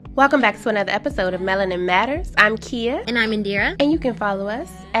Welcome back to another episode of Melanin Matters. I'm Kia. And I'm Indira. And you can follow us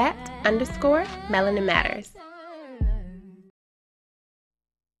at _Melanin Matters.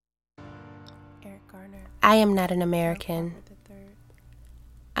 I am not an American.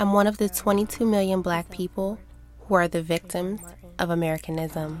 I'm one of the 22 million black people who are the victims of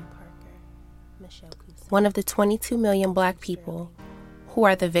Americanism. One of the 22 million black people who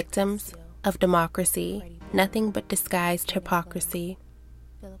are the victims of democracy, nothing but disguised hypocrisy.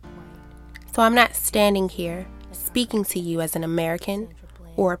 So I'm not standing here speaking to you as an American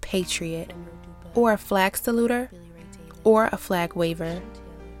or a patriot or a flag saluter or a flag waver.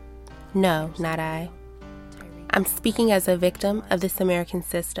 No, not I. I'm speaking as a victim of this American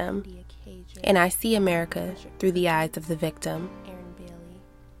system, and I see America through the eyes of the victim.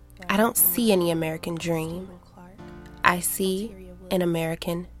 I don't see any American dream. I see an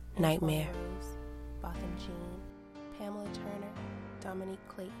American nightmare. Pamela Turner, Dominique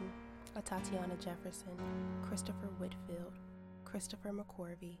Clayton, Tatiana Jefferson, Christopher Whitfield, Christopher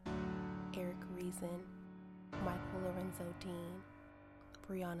McCorvey, Eric Reason, Michael Lorenzo Dean,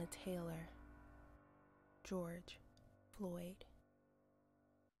 Breonna Taylor, George Floyd.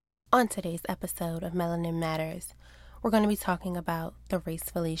 On today's episode of Melanin Matters, we're going to be talking about the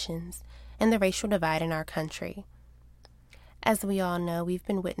race relations and the racial divide in our country. As we all know, we've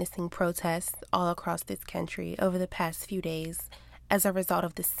been witnessing protests all across this country over the past few days as a result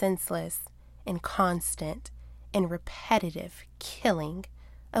of the senseless and constant and repetitive killing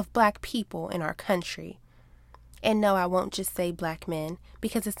of black people in our country. And no, I won't just say black men,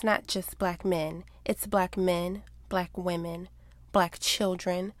 because it's not just black men. It's black men, black women, black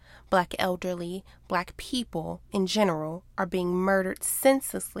children, black elderly, black people in general are being murdered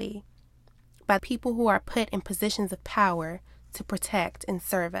senselessly by people who are put in positions of power to protect and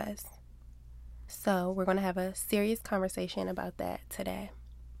serve us. So we're going to have a serious conversation about that today.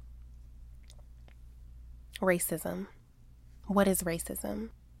 Racism. What is racism?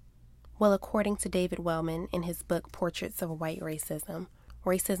 Well, according to David Wellman in his book Portraits of White Racism,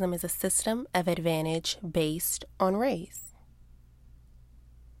 racism is a system of advantage based on race.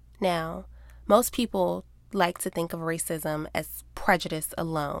 Now, most people like to think of racism as prejudice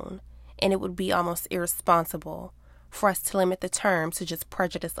alone, and it would be almost irresponsible for us to limit the term to just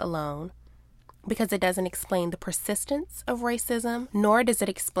prejudice alone, because it doesn't explain the persistence of racism, nor does it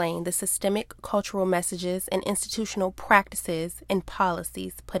explain the systemic cultural messages and institutional practices and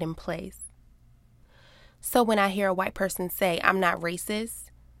policies put in place. So when I hear a white person say, "I'm not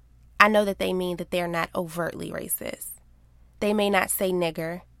racist," I know that they mean that they're not overtly racist. They may not say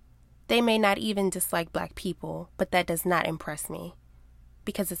nigger. They may not even dislike black people, but that does not impress me,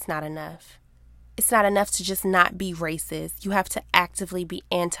 because it's not enough. It's not enough to just not be racist. You have to actively be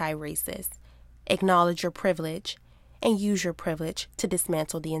anti-racist. Acknowledge your privilege, and use your privilege to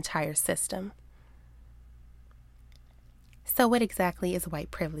dismantle the entire system. So what exactly is white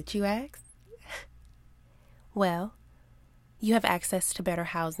privilege, you ask? Well, you have access to better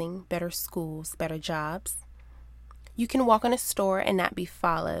housing, better schools, better jobs. You can walk in a store and not be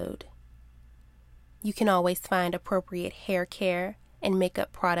followed. You can always find appropriate hair care and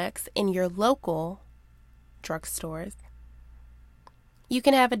makeup products in your local drugstores. You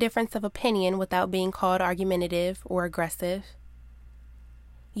can have a difference of opinion without being called argumentative or aggressive.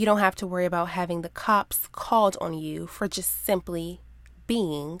 You don't have to worry about having the cops called on you for just simply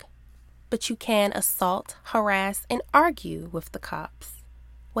being, but you can assault, harass, and argue with the cops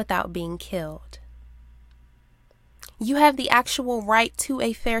without being killed. You have the actual right to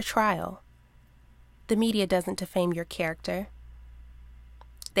a fair trial. The media doesn't defame your character.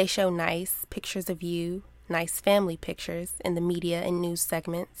 They show nice pictures of you, nice family pictures in the media and news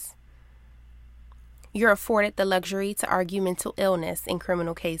segments. You're afforded the luxury to argue mental illness in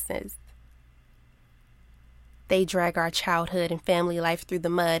criminal cases. They drag our childhood and family life through the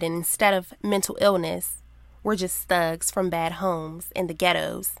mud, and instead of mental illness, we're just thugs from bad homes in the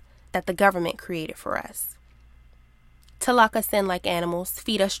ghettos that the government created for us. To lock us in like animals,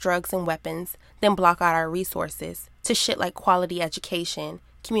 feed us drugs and weapons, then block out our resources to shit like quality education,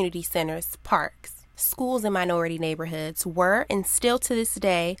 community centers, parks. Schools in minority neighborhoods were and still to this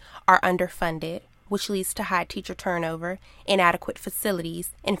day are underfunded, which leads to high teacher turnover, inadequate facilities,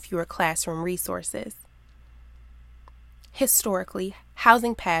 and fewer classroom resources. Historically,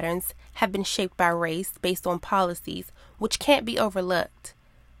 housing patterns have been shaped by race based on policies which can't be overlooked.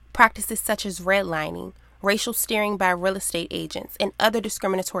 Practices such as redlining, racial steering by real estate agents, and other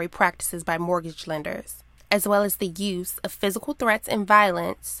discriminatory practices by mortgage lenders, as well as the use of physical threats and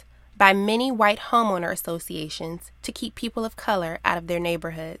violence by many white homeowner associations to keep people of color out of their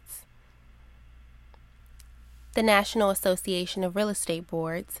neighborhoods. The National Association of Real Estate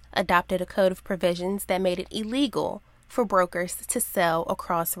Boards adopted a code of provisions that made it illegal for brokers to sell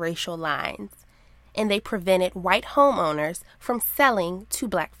across racial lines, and they prevented white homeowners from selling to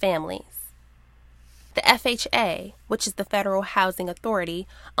black families. The FHA, which is the Federal Housing Authority,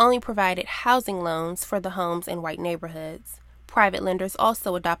 only provided housing loans for the homes in white neighborhoods. Private lenders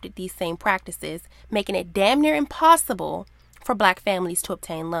also adopted these same practices, making it damn near impossible for black families to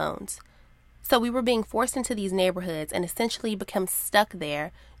obtain loans. So we were being forced into these neighborhoods and essentially become stuck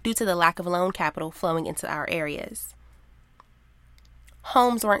there due to the lack of loan capital flowing into our areas.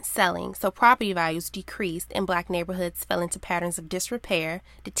 Homes weren't selling, so property values decreased and black neighborhoods fell into patterns of disrepair,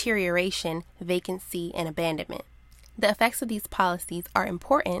 deterioration, vacancy, and abandonment. The effects of these policies are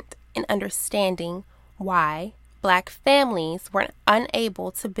important in understanding why black families were unable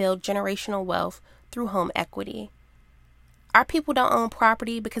to build generational wealth through home equity. Our people don't own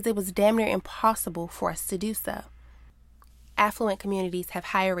property because it was damn near impossible for us to do so. Affluent communities have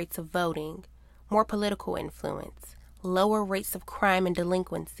higher rates of voting, more political influence, lower rates of crime and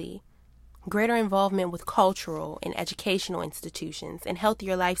delinquency, greater involvement with cultural and educational institutions, and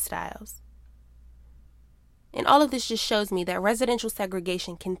healthier lifestyles. And all of this just shows me that residential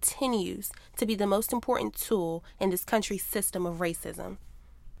segregation continues to be the most important tool in this country's system of racism.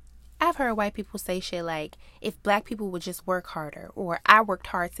 I've heard white people say shit like, if black people would just work harder, or I worked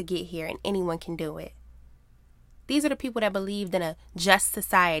hard to get here and anyone can do it. These are the people that believed in a just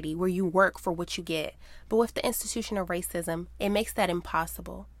society where you work for what you get. But with the institution of racism, it makes that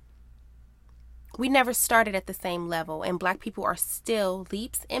impossible. We never started at the same level, and black people are still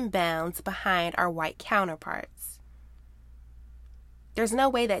leaps and bounds behind our white counterparts. There's no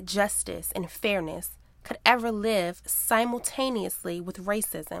way that justice and fairness could ever live simultaneously with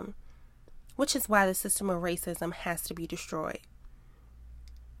racism, which is why the system of racism has to be destroyed.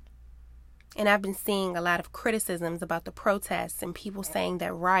 And I've been seeing a lot of criticisms about the protests and people saying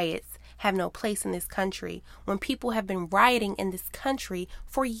that riots have no place in this country when people have been rioting in this country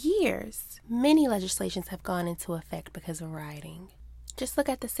for years. Many legislations have gone into effect because of rioting. Just look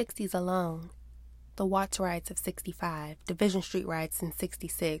at the 60s alone. The Watts riots of 65, Division Street riots in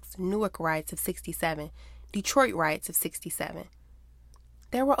 66, Newark riots of 67, Detroit riots of 67.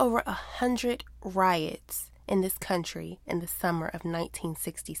 There were over 100 riots in this country in the summer of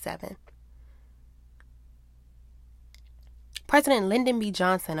 1967. President Lyndon B.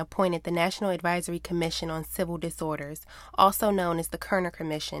 Johnson appointed the National Advisory Commission on Civil Disorders, also known as the Kerner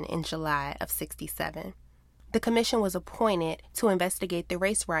Commission, in July of 67. The commission was appointed to investigate the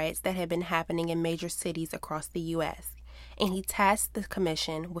race riots that had been happening in major cities across the U.S., and he tasked the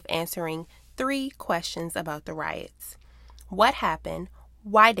commission with answering 3 questions about the riots. What happened?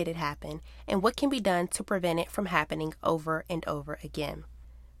 Why did it happen? And what can be done to prevent it from happening over and over again?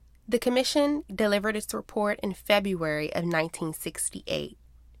 The commission delivered its report in February of 1968.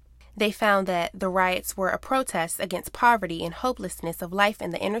 They found that the riots were a protest against poverty and hopelessness of life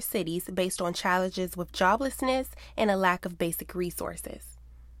in the inner cities based on challenges with joblessness and a lack of basic resources.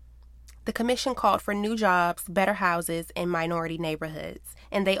 The commission called for new jobs, better houses, and minority neighborhoods,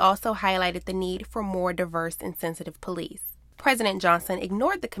 and they also highlighted the need for more diverse and sensitive police. President Johnson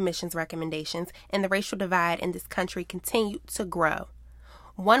ignored the commission's recommendations, and the racial divide in this country continued to grow.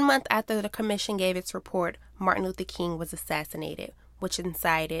 1 month after the commission gave its report, Martin Luther King was assassinated, which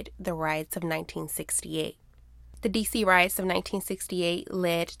incited the riots of 1968. The D.C. riots of 1968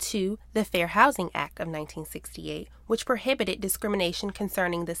 led to the Fair Housing Act of 1968, which prohibited discrimination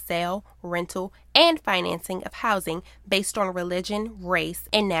concerning the sale, rental, and financing of housing based on religion, race,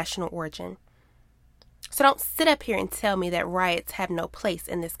 and national origin. So don't sit up here and tell me that riots have no place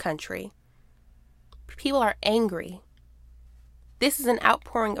in this country. People are angry. This is an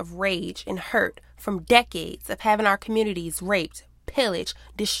outpouring of rage and hurt from decades of having our communities raped, pillaged,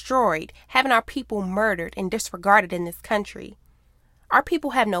 destroyed, having our people murdered and disregarded in this country. Our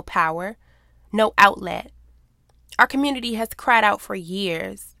people have no power, no outlet. Our community has cried out for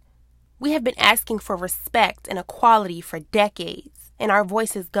years. We have been asking for respect and equality for decades, and our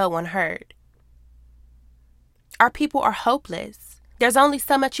voices go unheard. Our people are hopeless. There's only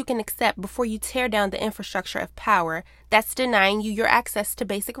so much you can accept before you tear down the infrastructure of power that's denying you your access to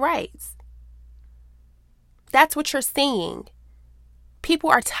basic rights. That's what you're seeing. People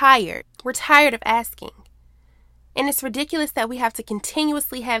are tired. We're tired of asking. And it's ridiculous that we have to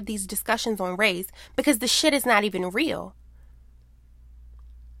continuously have these discussions on race because the shit is not even real.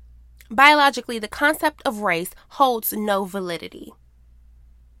 Biologically, the concept of race holds no validity.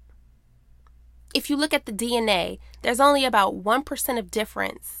 If you look at the DNA, there's only about 1% of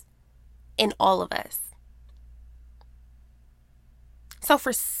difference in all of us. So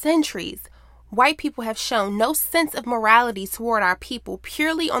for centuries, White people have shown no sense of morality toward our people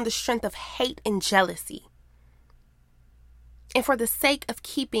purely on the strength of hate and jealousy, and for the sake of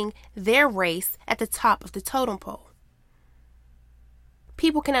keeping their race at the top of the totem pole.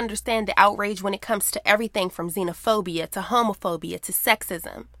 People can understand the outrage when it comes to everything from xenophobia to homophobia to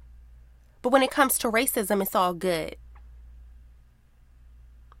sexism. But when it comes to racism, it's all good.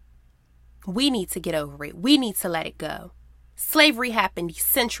 We need to get over it. We need to let it go. Slavery happened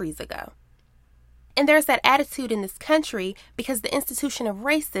centuries ago. And there's that attitude in this country because the institution of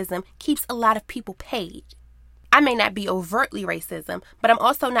racism keeps a lot of people paid. I may not be overtly racism, but I'm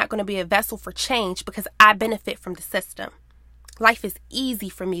also not going to be a vessel for change because I benefit from the system. Life is easy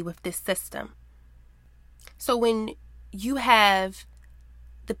for me with this system. So when you have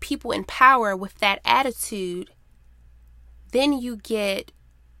the people in power with that attitude, then you get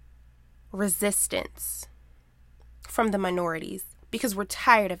resistance from the minorities because we're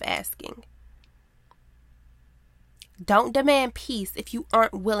tired of asking. Don't demand peace if you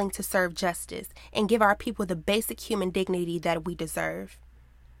aren't willing to serve justice and give our people the basic human dignity that we deserve.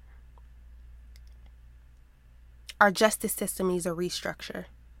 Our justice system needs a restructure.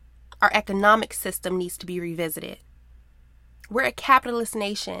 Our economic system needs to be revisited. We're a capitalist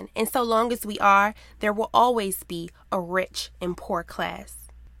nation, and so long as we are, there will always be a rich and poor class.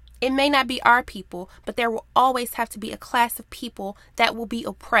 It may not be our people, but there will always have to be a class of people that will be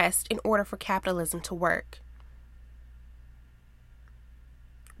oppressed in order for capitalism to work.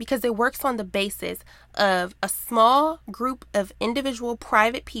 Because it works on the basis of a small group of individual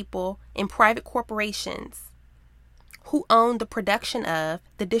private people and private corporations who own the production of,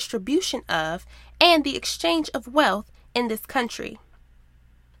 the distribution of, and the exchange of wealth in this country.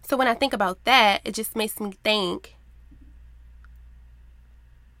 So when I think about that, it just makes me think,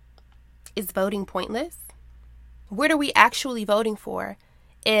 is voting pointless? What are we actually voting for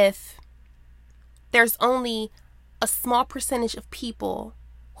if there's only a small percentage of people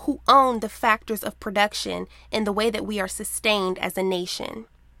who own the factors of production and the way that we are sustained as a nation?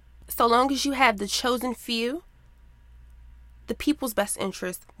 So long as you have the chosen few, the people's best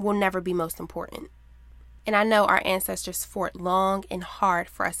interest will never be most important. And I know our ancestors fought long and hard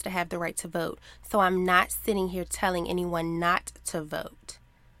for us to have the right to vote. So I'm not sitting here telling anyone not to vote.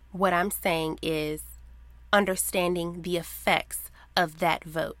 What I'm saying is understanding the effects of that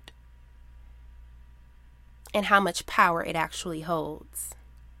vote and how much power it actually holds.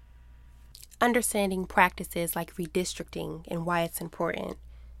 Understanding practices like redistricting and why it's important,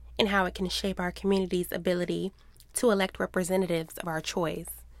 and how it can shape our community's ability to elect representatives of our choice.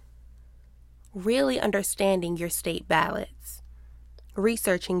 Really understanding your state ballots,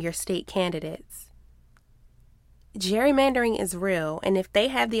 researching your state candidates. Gerrymandering is real, and if they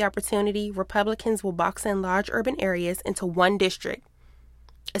have the opportunity, Republicans will box in large urban areas into one district,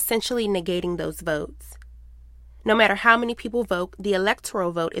 essentially negating those votes. No matter how many people vote, the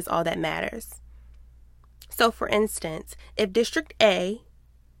electoral vote is all that matters. So, for instance, if District A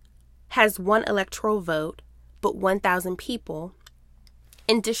has one electoral vote, but 1,000 people,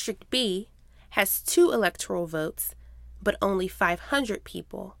 and District B has 2 electoral votes, but only 500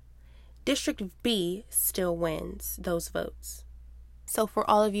 people, District B still wins those votes. So for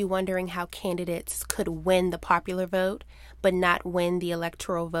all of you wondering how candidates could win the popular vote, but not win the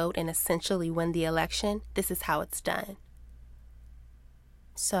electoral vote and essentially win the election, this is how it's done.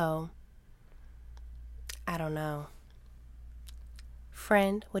 So, I don't know.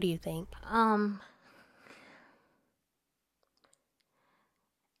 Friend, what do you think?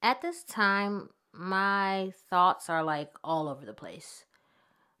 At this time, my thoughts are like all over the place.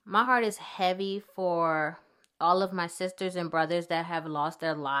 My heart is heavy for all of my sisters and brothers that have lost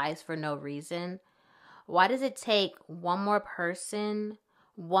their lives for no reason. Why does it take one more person,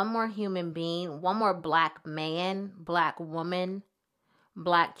 one more human being, one more black man, black woman,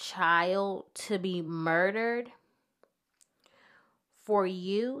 black child to be murdered for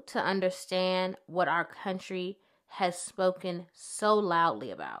you to understand what our country has spoken so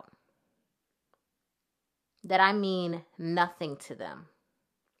loudly about? That I mean nothing to them.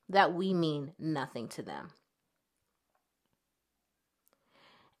 That we mean nothing to them.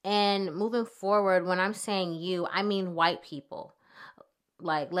 And moving forward, when I'm saying you, I mean white people.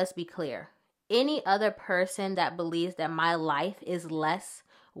 Like, let's be clear. Any other person that believes that my life is less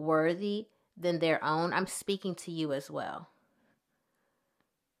worthy than their own, I'm speaking to you as well.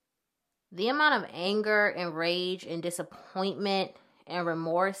 The amount of anger and rage and disappointment and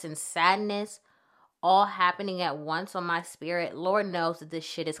remorse and sadness all happening at once on my spirit, Lord knows that this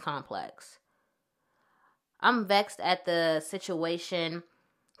shit is complex. I'm vexed at the situation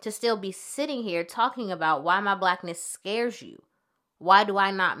to still be sitting here talking about why my blackness scares you. Why do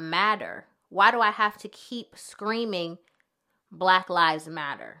I not matter? Why do I have to keep screaming Black Lives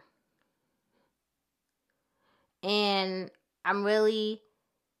Matter? And I'm really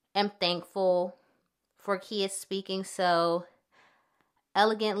am thankful for Kia speaking so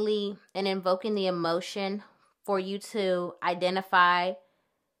elegantly and invoking the emotion for you to identify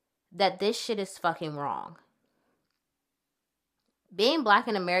that this shit is fucking wrong. Being Black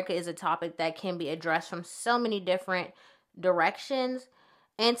in America is a topic that can be addressed from so many different directions.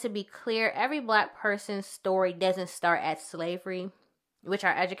 And to be clear, every Black person's story doesn't start at slavery, which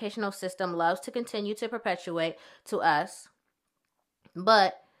our educational system loves to continue to perpetuate to us.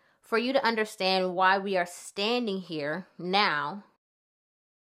 But for you to understand why we are standing here now,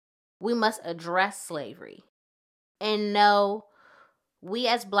 we must address slavery. And no, we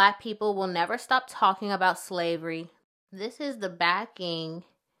as Black people will never stop talking about slavery. This is the backing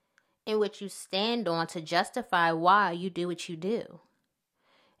in which you stand on to justify why you do what you do.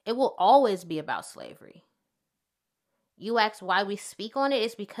 It will always be about slavery. You ask why we speak on it,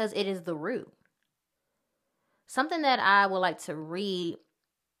 it's because it is the root. Something that I would like to read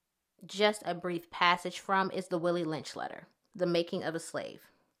just a brief passage from is the Willie Lynch letter, The Making of a Slave.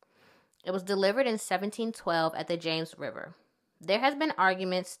 It was delivered in 1712 at the James River. There has been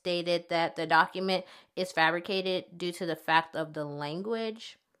arguments stated that the document is fabricated due to the fact of the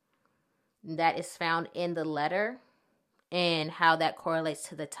language that is found in the letter and how that correlates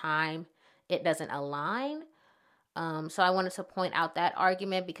to the time. It doesn't align. So I wanted to point out that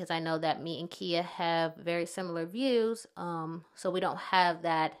argument because I know that me and Kia have very similar views. So we don't have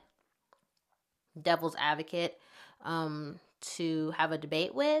that devil's advocate to have a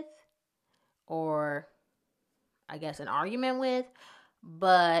debate with, or I guess an argument with.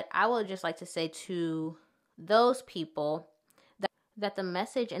 But I would just like to say to those people that the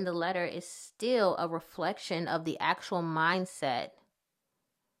message in the letter is still a reflection of the actual mindset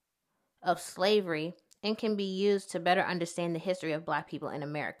of slavery and can be used to better understand the history of Black people in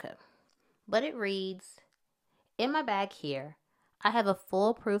America. But it reads, "In my bag here, I have a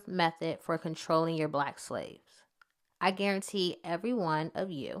foolproof method for controlling your Black slaves. I guarantee every one of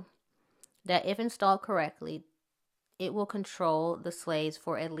you that if installed correctly, it will control the slaves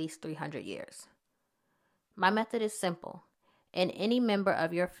for at least 300 years. My method is simple, and any member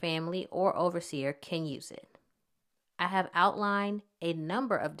of your family or overseer can use it. I have outlined a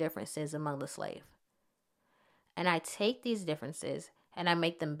number of differences among the slave, and I take these differences and I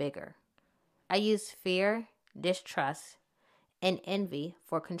make them bigger. I use fear, distrust, and envy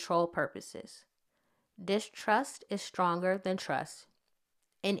for control purposes. Distrust is stronger than trust,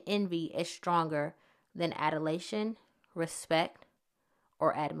 and envy is stronger than adulation, respect,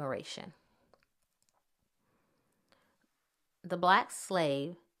 or admiration." The Black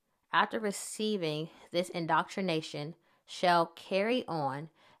slave, after receiving this indoctrination, shall carry on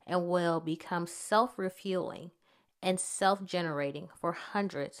and will become self-refueling and self-generating for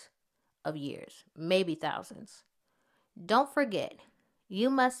hundreds of years, maybe thousands. Don't forget, you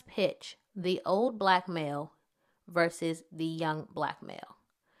must pitch the old Black male versus the young Black male,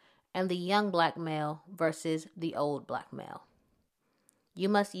 and the young Black male versus the old Black male. You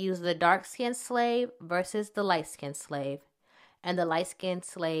must use the dark-skinned slave versus the light-skinned slave, and the light-skinned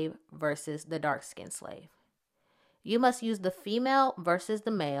slave versus the dark-skinned slave. You must use the female versus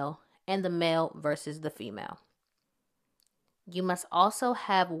the male, and the male versus the female. You must also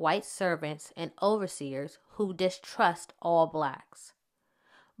have white servants and overseers who distrust all Blacks.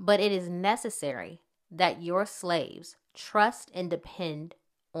 But it is necessary that your slaves trust and depend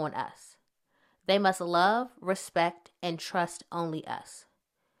on us. They must love, respect, and trust only us.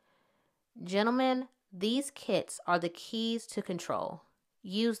 Gentlemen, these kits are the keys to control.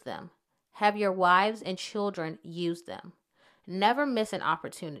 Use them. Have your wives and children use them. Never miss an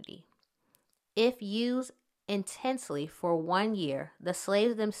opportunity. If used intensely for 1 year, the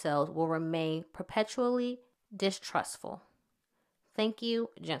slaves themselves will remain perpetually distrustful. Thank you,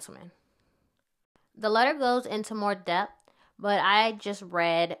 gentlemen. The letter goes into more depth, but I just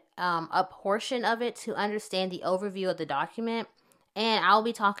read a portion of it to understand the overview of the document. And I'll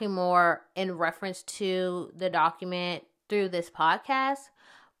be talking more in reference to the document through this podcast.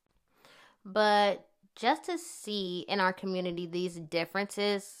 But just to see in our community, these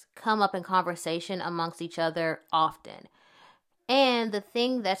differences come up in conversation amongst each other often. And the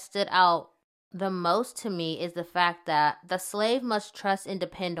thing that stood out the most to me is the fact that the slave must trust and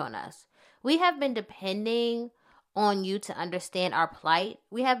depend on us. We have been depending on you to understand our plight.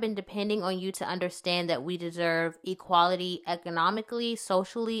 We have been depending on you to understand that we deserve equality economically,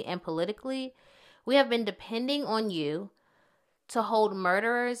 socially, and politically. We have been depending on you to hold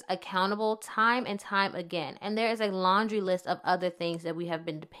murderers accountable time and time again. And there is a laundry list of other things that we have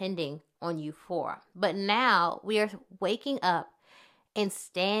been depending on you for. But now we are waking up and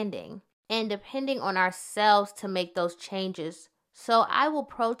standing and depending on ourselves to make those changes. So I will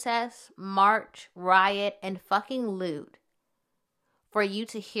protest, march, riot, and fucking loot for you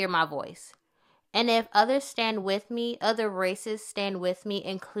to hear my voice. And if others stand with me, other races stand with me,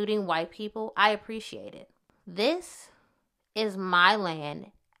 including white people, I appreciate it. This is my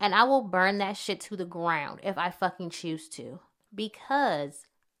land, and I will burn that shit to the ground if I fucking choose to. Because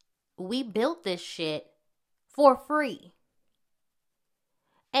we built this shit for free.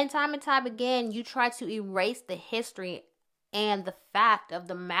 And time again, you try to erase the history and the fact of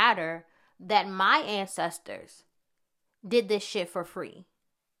the matter that my ancestors did this shit for free.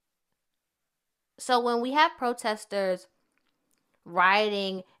 So when we have protesters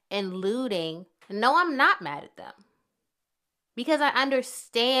rioting and looting, no, I'm not mad at them. Because I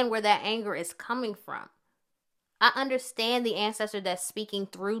understand where that anger is coming from. I understand the ancestor that's speaking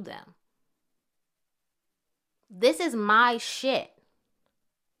through them. This is my shit.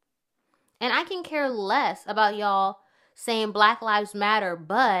 And I can care less about y'all saying Black Lives Matter,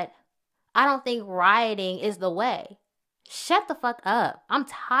 but I don't think rioting is the way. Shut the fuck up. I'm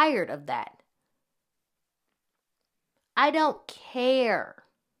tired of that. I don't care.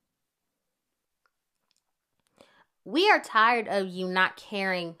 We are tired of you not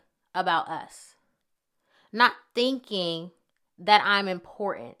caring about us. Not thinking that I'm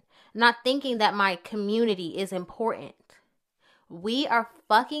important. Not thinking that my community is important. We are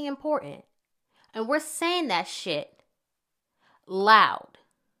fucking important. And we're saying that shit loud.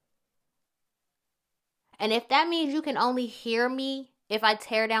 And if that means you can only hear me if I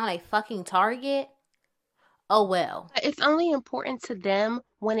tear down a fucking Target, oh well. It's only important to them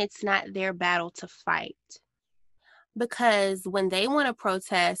when it's not their battle to fight. Because when they want to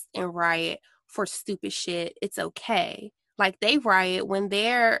protest and riot for stupid shit, it's okay. Like they riot when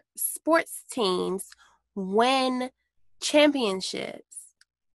their sports teams win championships.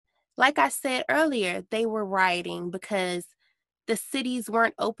 Like I said earlier, they were rioting because the cities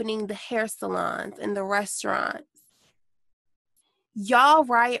weren't opening the hair salons and the restaurants. Y'all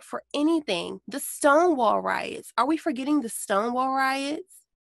riot for anything. The Stonewall riots. Are we forgetting the Stonewall riots?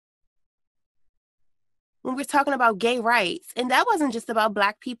 When we're talking about gay rights, and that wasn't just about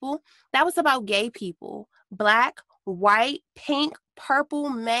Black people, that was about gay people. Black, white, pink, purple,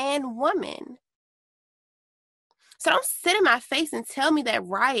 man, woman. So don't sit in my face and tell me that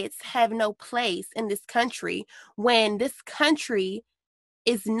riots have no place in this country when this country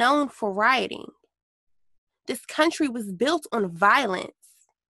is known for rioting. This country was built on violence.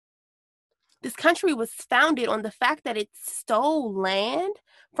 This country was founded on the fact that it stole land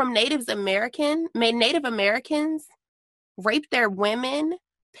from Native Americans, raped their women,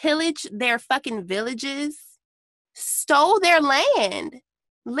 pillaged their fucking villages, stole their land,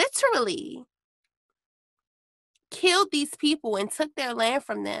 literally. Killed these people and took their land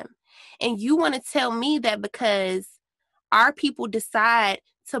from them. And you want to tell me that because our people decide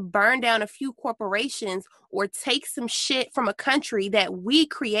to burn down a few corporations or take some shit from a country that we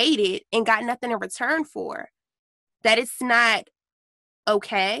created and got nothing in return for, that it's not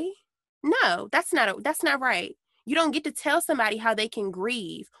okay? No, that's not right. You don't get to tell somebody how they can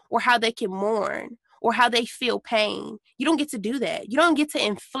grieve or how they can mourn or how they feel pain. You don't get to do that. You don't get to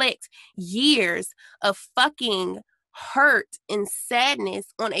inflict years of fucking hurt and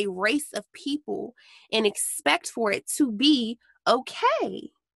sadness on a race of people and expect for it to be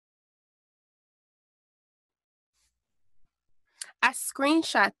okay. I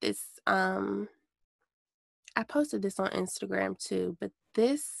screenshot this. I posted this on Instagram too, but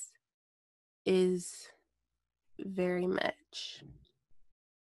this is very much.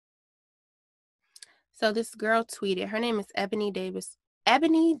 So this girl tweeted, her name is Ebony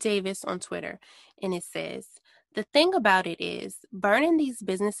Davis on Twitter, and it says, "The thing about it is, burning these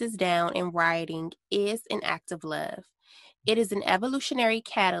businesses down and rioting is an act of love. It is an evolutionary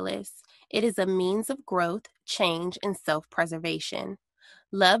catalyst. It is a means of growth, change, and self-preservation.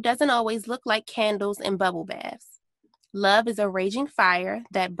 Love doesn't always look like candles and bubble baths. Love is a raging fire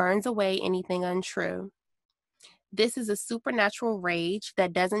that burns away anything untrue. This is a supernatural rage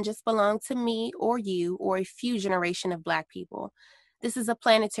that doesn't just belong to me or you or a few generations of Black people. This is a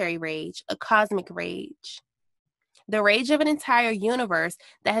planetary rage, a cosmic rage. The rage of an entire universe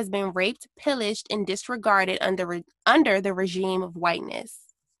that has been raped, pillaged, and disregarded under the regime of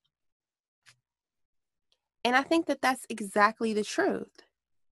whiteness." And I think that that's exactly the truth.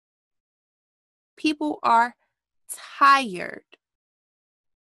 People are tired.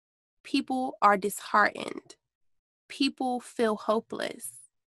 People are disheartened. People feel hopeless.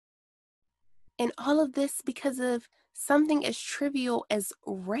 And all of this because of something as trivial as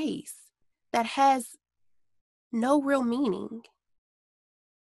race. that has no real meaning.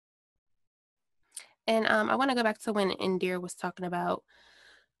 And I want to go back to when Indira was talking about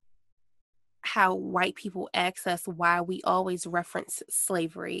how white people ask us why we always reference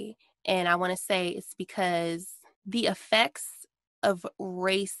slavery. And I want to say it's because the effects of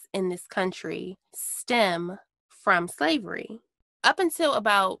race in this country stem from slavery. Up until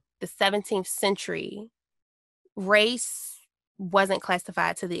about the 17th century, race wasn't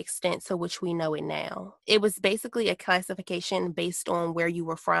classified to the extent to which we know it now. It was basically a classification based on where you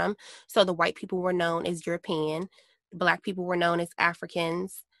were from. So the white people were known as European, the Black people were known as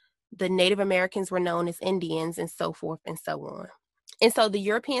Africans, the Native Americans were known as Indians, and so forth and so on. And so the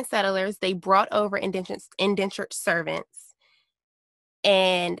European settlers, they brought over indentured servants.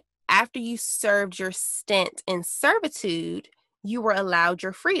 And after you served your stint in servitude, you were allowed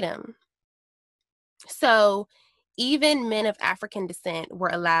your freedom. So even men of African descent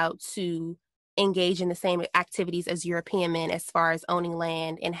were allowed to engage in the same activities as European men as far as owning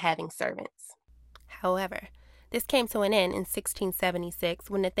land and having servants. However, this came to an end in 1676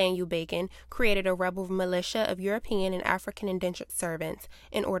 when Nathaniel Bacon created a rebel militia of European and African indentured servants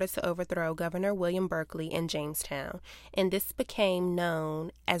in order to overthrow Governor William Berkeley in Jamestown, and this became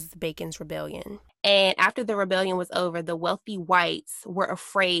known as Bacon's Rebellion. And after the rebellion was over, the wealthy whites were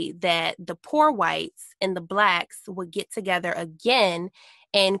afraid that the poor whites and the blacks would get together again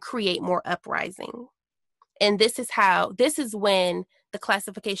and create more uprising. And this is when the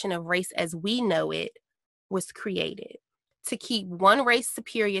classification of race as we know it was created, to keep one race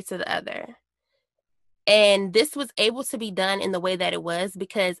superior to the other. And this was able to be done in the way that it was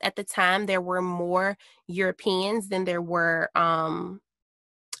because at the time there were more Europeans than there were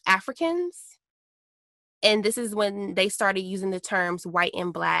Africans. And this is when they started using the terms white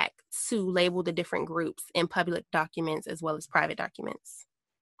and black to label the different groups in public documents as well as private documents.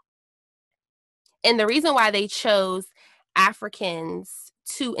 And the reason why they chose Africans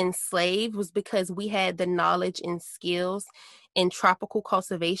to enslave was because we had the knowledge and skills in tropical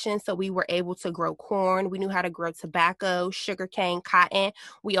cultivation. So we were able to grow corn. We knew how to grow tobacco, sugarcane, cotton.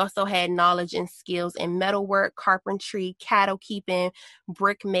 We also had knowledge and skills in metalwork, carpentry, cattle keeping,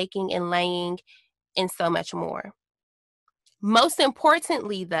 brick making and laying, and so much more. Most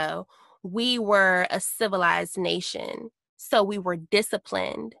importantly, though, we were a civilized nation. So we were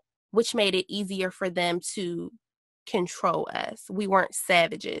disciplined, which made it easier for them to control us. We weren't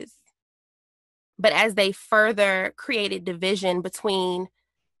savages. But as they further created division between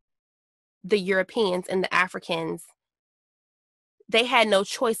the Europeans and the Africans, they had no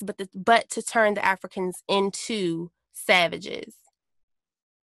choice but to turn the Africans into savages.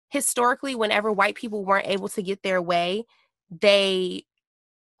 Historically, whenever white people weren't able to get their way, they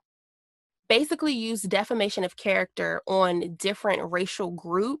basically used defamation of character on different racial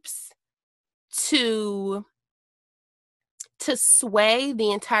groups to sway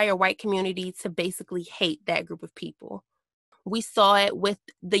the entire white community to basically hate that group of people. We saw it with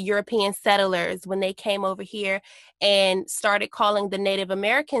the European settlers when they came over here and started calling the Native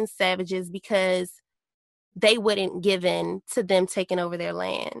Americans savages because they wouldn't give in to them taking over their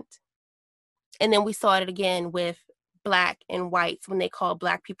land. And then we saw it again with Black and whites when they called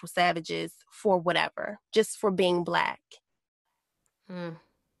Black people savages for whatever, just for being Black. Well,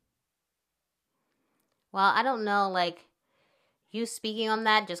 I don't know, like, you speaking on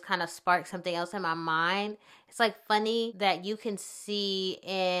that just kind of sparked something else in my mind. It's like funny that you can see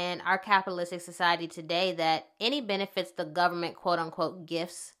in our capitalistic society today that any benefits the government quote unquote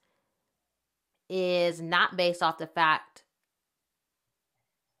gifts is not based off the fact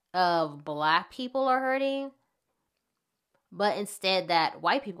of Black people are hurting, but instead that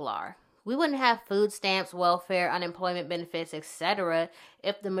white people are. We wouldn't have food stamps, welfare, unemployment benefits, etc.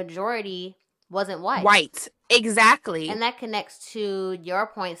 if the majority wasn't white. White, exactly. And that connects to your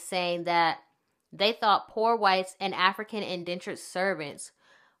point saying that they thought poor whites and African indentured servants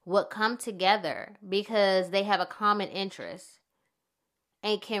would come together because they have a common interest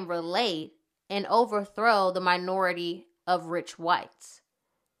and can relate and overthrow the minority of rich whites.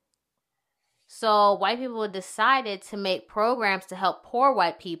 So white people decided to make programs to help poor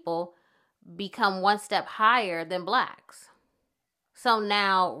white people become one step higher than blacks. So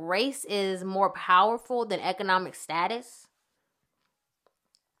now race is more powerful than economic status.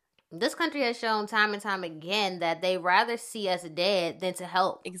 This country has shown time and time again that they rather see us dead than to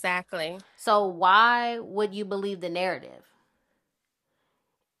help. Exactly. So why would you believe the narrative?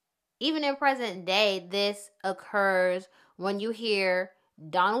 Even in present day, this occurs when you hear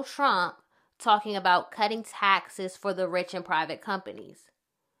Donald Trump talking about cutting taxes for the rich and private companies.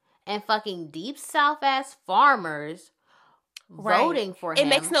 And fucking deep south ass farmers voting for him. It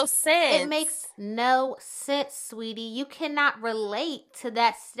makes no sense. It makes no sense, sweetie. You cannot relate to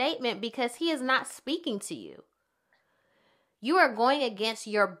that statement because he is not speaking to you. You are going against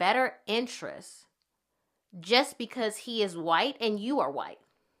your better interests just because he is white and you are white.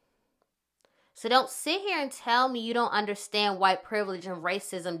 So don't sit here and tell me you don't understand white privilege and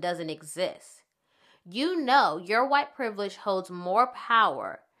racism doesn't exist. You know your white privilege holds more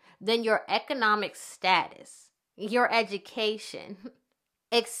power than your economic status, your education,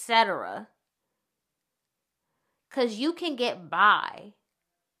 etc. Because you can get by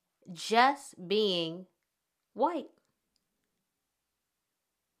just being white.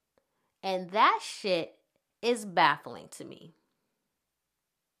 And that shit is baffling to me.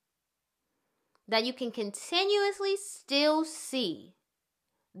 That you can continuously still see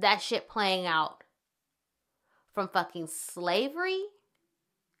that shit playing out from fucking slavery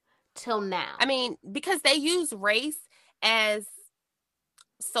till now. I mean, because they use race as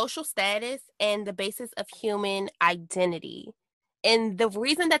social status and the basis of human identity. And the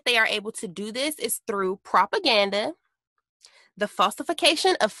reason that they are able to do this is through propaganda, the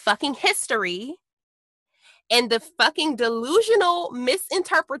falsification of fucking history, and the fucking delusional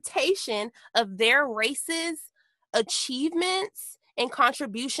misinterpretation of their race's achievements and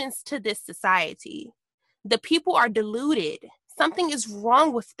contributions to this society. The people are deluded. Something is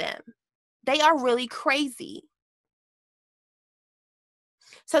wrong with them. They are really crazy.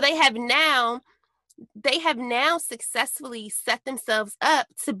 So they have now successfully set themselves up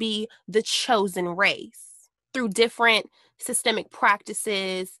to be the chosen race through different systemic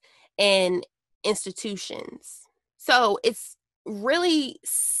practices and institutions. So it's really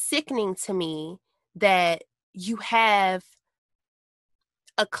sickening to me that you have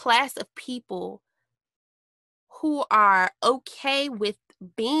a class of people who are okay with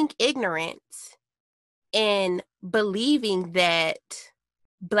being ignorant and believing that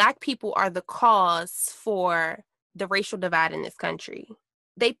Black people are the cause for the racial divide in this country.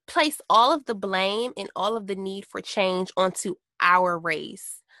 They place all of the blame and all of the need for change onto our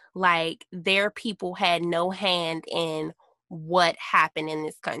race. Like their people had no hand in what happened in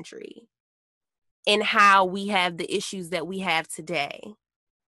this country and how we have the issues that we have today.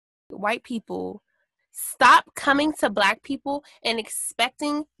 White people, stop coming to Black people and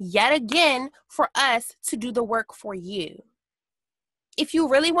expecting yet again for us to do the work for you. If you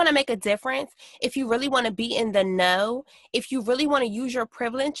really want to make a difference, if you really want to be in the know, if you really want to use your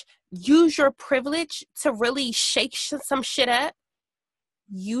privilege to really shake some shit up,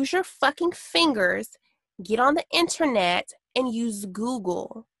 use your fucking fingers, get on the internet, and use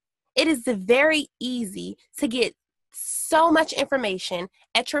Google. It is very easy to get so much information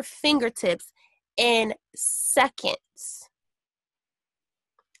at your fingertips in seconds.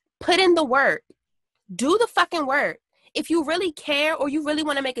 Put in the work. Do the fucking work. If you really care or you really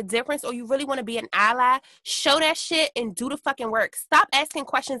want to make a difference or you really want to be an ally, show that shit and do the fucking work. Stop asking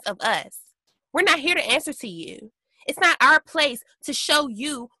questions of us. We're not here to answer to you. It's not our place to show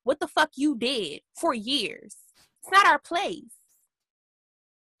you what the fuck you did for years. It's not our place.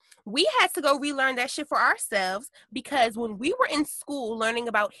 We had to go relearn that shit for ourselves because when we were in school learning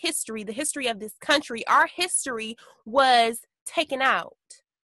about history, the history of this country, our history was taken out.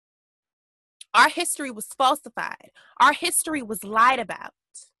 Our history was falsified. Our history was lied about.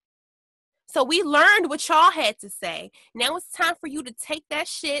 So we learned what y'all had to say. Now it's time for you to take that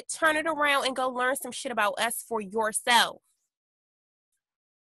shit, turn it around, and go learn some shit about us for yourself.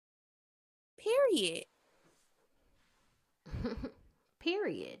 Period.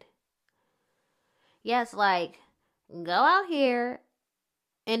 Period. Yes, like, go out here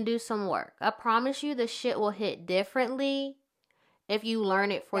and do some work. I promise you the shit will hit differently if you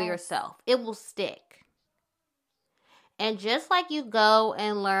learn it for yourself. It will stick. And just like you go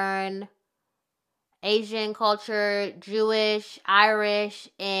and learn Asian culture, Jewish, Irish,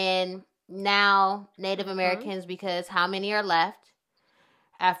 and now Native Americans, because how many are left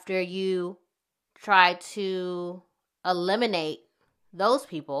after you try to eliminate those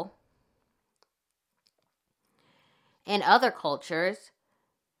people in other cultures,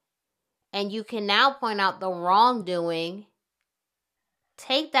 and you can now point out the wrongdoing.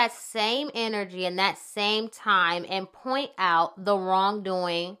 Take that same energy and that same time and point out the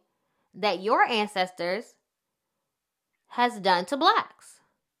wrongdoing that your ancestors has done to Blacks.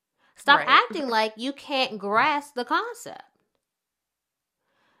 Stop acting like you can't grasp the concept.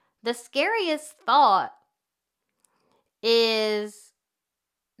 The scariest thought is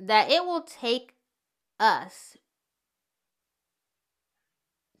that it will take us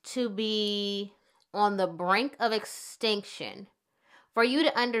to be on the brink of extinction for you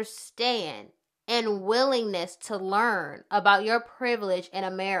to understand and willingness to learn about your privilege in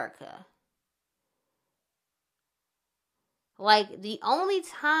America. Like, the only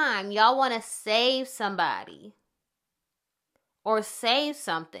time y'all want to save somebody or save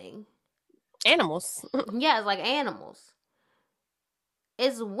something, Animals. yeah, it's like animals,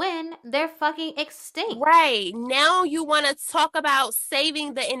 is when they're fucking extinct. Right. Now you want to talk about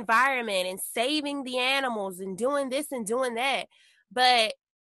saving the environment and saving the animals and doing this and doing that. But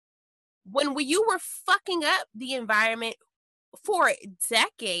when you were fucking up the environment for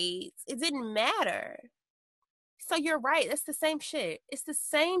decades, it didn't matter. So you're right. That's the same shit. It's the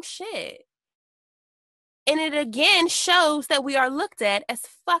same shit. And it again shows that we are looked at as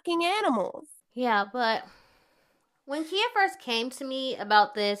fucking animals. Yeah, but when Kia first came to me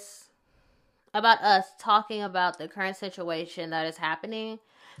about this, about us talking about the current situation that is happening,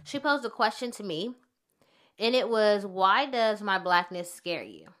 she posed a question to me, and it was, why does my blackness scare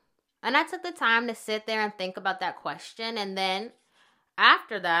you? And I took the time to sit there and think about that question, and then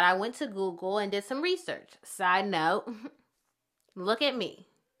after that, I went to Google and did some research. Side note, look at me.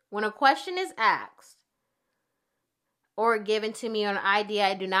 When a question is asked or given to me on an idea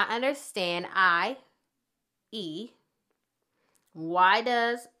I do not understand, why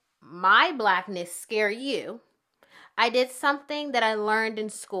does my blackness scare you? I did something that I learned in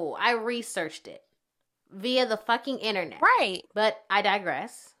school. I researched it via the fucking internet. Right. But I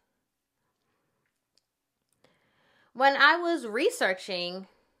digress. When I was researching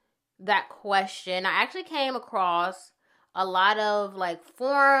that question, I actually came across a lot of like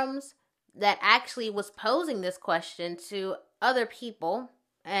forums that actually was posing this question to other people,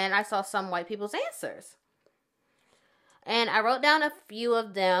 and I saw some white people's answers. And I wrote down a few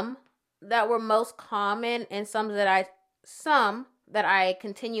of them that were most common and some that I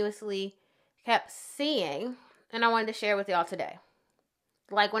continuously kept seeing, and I wanted to share with y'all today.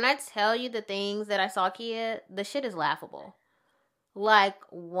 Like, when I tell you the things that I saw, Kia, the shit is laughable. Like,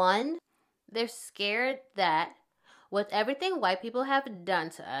 one, they're scared that with everything white people have done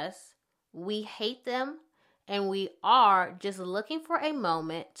to us, we hate them and we are just looking for a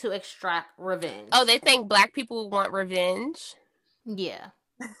moment to extract revenge. Oh, they think black people want revenge? Yeah.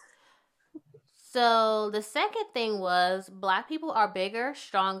 So the second thing was, black people are bigger,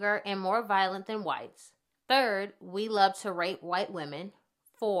 stronger, and more violent than whites. Third, we love to rape white women.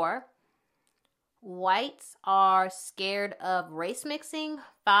 4, whites are scared of race mixing.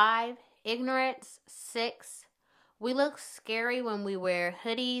 5, ignorance. 6, we look scary when we wear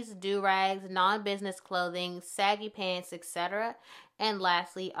hoodies, do-rags, non-business clothing, saggy pants, etc. And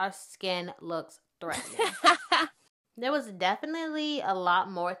lastly, our skin looks threatening. There was definitely a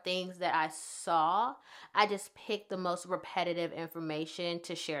lot more things that I saw. I just picked the most repetitive information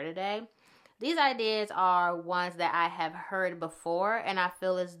to share today. These ideas are ones that I have heard before, and I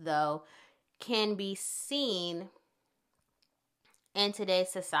feel as though can be seen in today's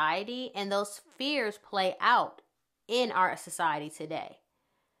society, and those fears play out in our society today.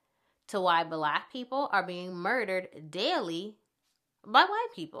 To why black people are being murdered daily by white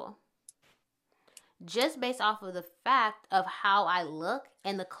people. Just based off of the fact of how I look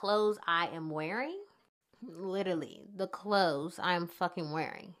and the clothes I am wearing. Literally, the clothes I am fucking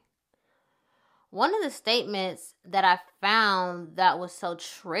wearing. One of the statements that I found that was so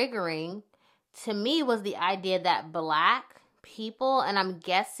triggering to me was the idea that black people, and I'm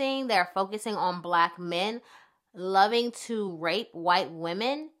guessing they're focusing on black men, loving to rape white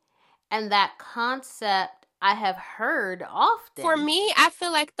women. And that concept I have heard often. For me, I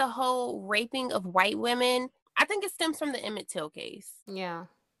feel like the whole raping of white women, I think it stems from the Emmett Till case. Yeah.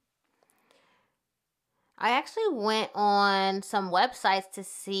 I actually went on some websites to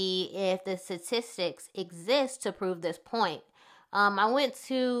see if the statistics exist to prove this point. I went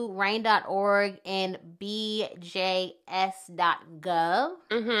to RAINN.org and BJS.gov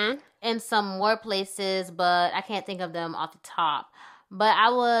and some more places, but I can't think of them off the top. But I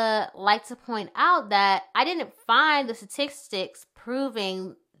would like to point out that I didn't find the statistics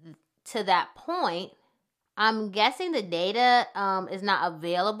proving to that point. I'm guessing the data is not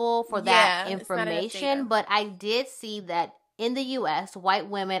available for that information, but I did see that in the U.S., white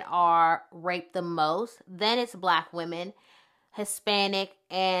women are raped the most. Then it's black women, Hispanic,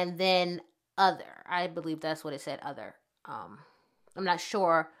 and then other. I believe that's what it said, other. I'm not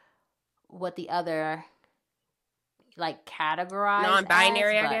sure what the other, like, categorized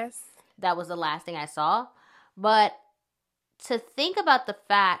non-binary, as, I guess. That was the last thing I saw. But to think about the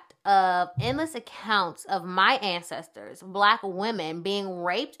fact of endless accounts of my ancestors, black women, being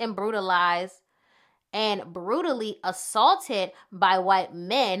raped and brutalized and brutally assaulted by white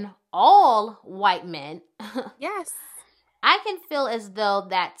men, all white men. Yes. I can feel as though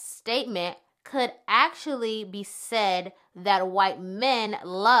that statement could actually be said that white men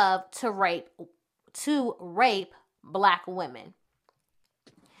love to rape black women.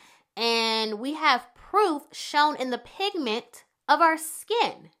 And we have proof shown in the pigment of our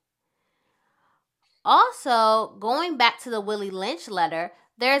skin. Also, going back to the Willie Lynch letter,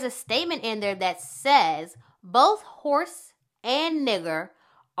 there's a statement in there that says both horse and nigger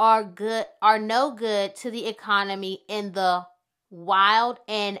are no good to the economy in the wild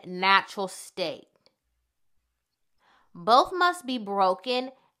and natural state. Both must be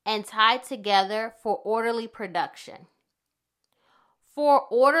broken and tied together for orderly production. For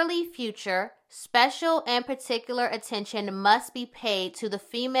orderly future, special and particular attention must be paid to the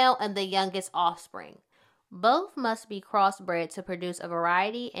female and the youngest offspring. Both must be crossbred to produce a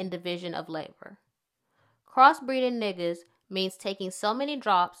variety and division of labor. Crossbreeding niggas means taking so many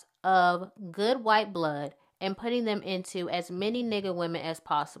drops of good white blood and putting them into as many nigger women as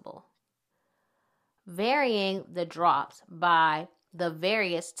possible. Varying the drops by the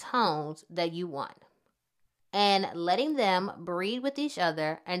various tones that you want. And letting them breed with each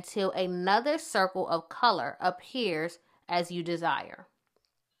other until another circle of color appears as you desire.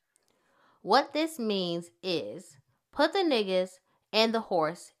 What this means is, put the niggas and the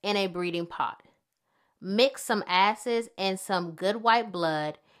horse in a breeding pot. Mix some asses and some good white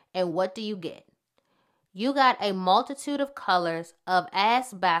blood, and what do you get? You got a multitude of colors of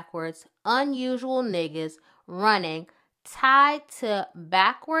ass backwards, unusual niggas running tied to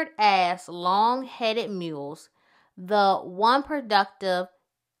backward ass long-headed mules, the one productive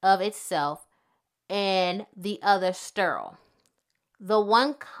of itself and the other sterile, the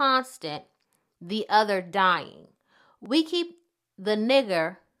one constant, the other dying. We keep the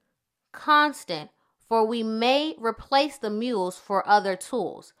nigger constant, for we may replace the mules for other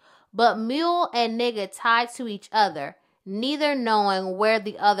tools, but mule and nigger tied to each other, neither knowing where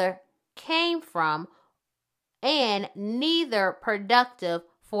the other came from, and neither productive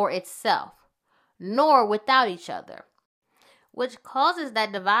for itself, nor without each other, which causes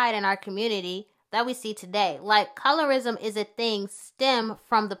that divide in our community that we see today. Like, colorism is a thing stem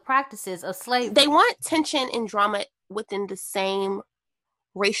from the practices of slavery. They want tension and drama within the same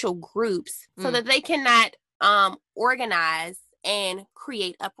racial groups so that they cannot organize and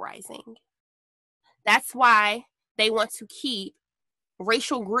create uprising. That's why they want to keep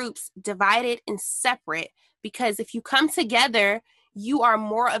racial groups divided and separate, because if you come together, you are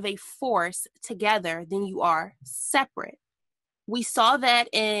more of a force together than you are separate. We saw that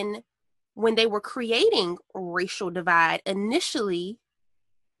when they were creating racial divide initially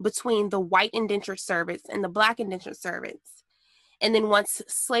between the white indentured servants and the black indentured servants. And then once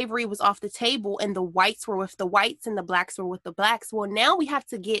slavery was off the table and the whites were with the whites and the blacks were with the blacks, well, now we have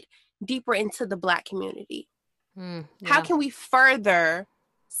to get deeper into the black community. How can we further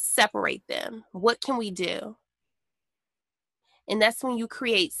separate them? What can we do? And that's when you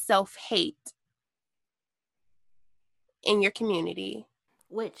create self-hate in your community.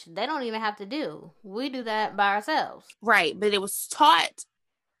 Which they don't even have to do. We do that by ourselves. Right, but it was taught,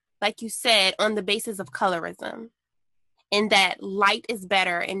 like you said, on the basis of colorism. And that light is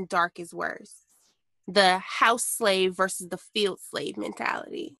better and dark is worse. The house slave versus the field slave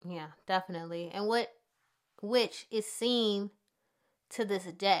mentality. Yeah, definitely. And which is seen to this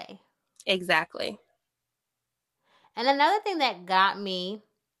day. Exactly. And another thing that got me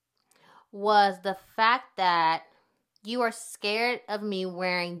was the fact that you are scared of me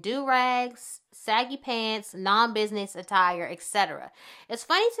wearing do-rags, saggy pants, non-business attire, etc. It's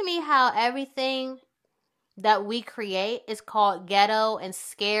funny to me how everything that we create is called ghetto and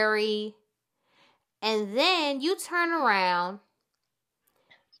scary. And then you turn around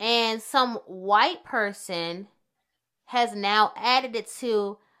and some white person has now added it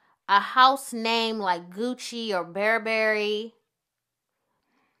to a house name like Gucci or Burberry.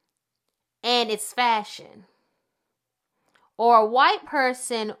 And it's fashion. Or a white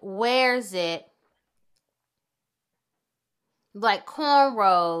person wears it like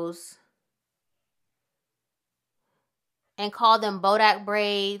cornrows and call them Bodak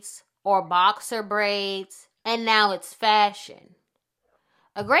braids or boxer braids, and now it's fashion.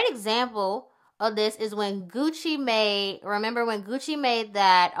 A great example of this is when Gucci made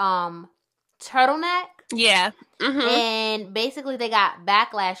that turtleneck? Yeah. Mm-hmm. And basically they got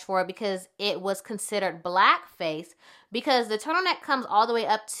backlash for it because it was considered blackface, because the turtleneck comes all the way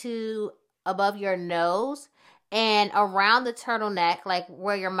up to above your nose, and around the turtleneck, like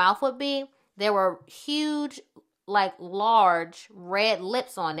where your mouth would be, there were huge, like large red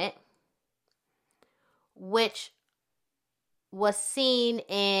lips on it, which was seen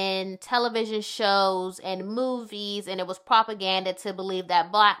in television shows and movies, and it was propaganda to believe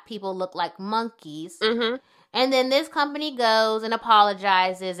that black people look like monkeys. Mm-hmm. And then this company goes and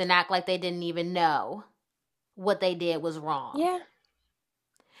apologizes and act like they didn't even know what they did was wrong. Yeah.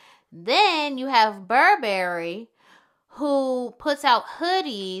 Then you have Burberry, who puts out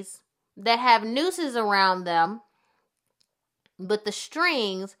hoodies that have nooses around them, but the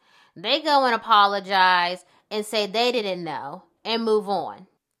strings, they go and apologize and say they didn't know and move on.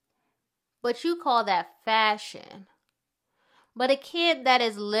 But you call that fashion. But a kid that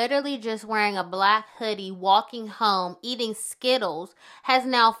is literally just wearing a black hoodie, walking home, eating Skittles, has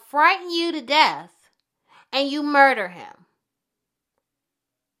now frightened you to death, and you murder him.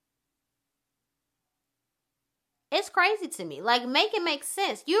 It's crazy to me. Like, make it make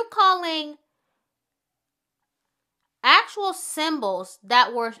sense. You're calling actual symbols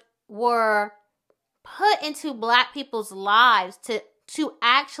that were put into black people's lives to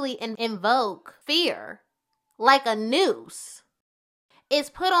actually invoke fear, like a noose. It's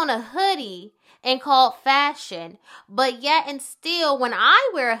put on a hoodie and called fashion, but yet and still, when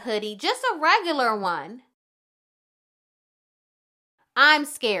I wear a hoodie, just a regular one, I'm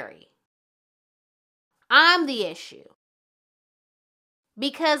scary. I'm the issue.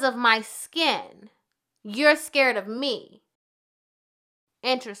 Because of my skin, you're scared of me.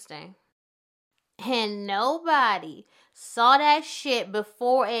 Interesting. And nobody saw that shit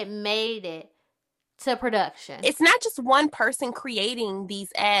before it made it to production. It's not just one person creating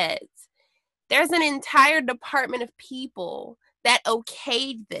these ads. There's an entire department of people that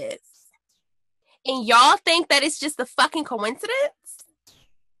okayed this. And y'all think that it's just a fucking coincidence?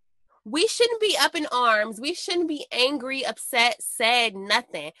 We shouldn't be up in arms. We shouldn't be angry, upset, sad,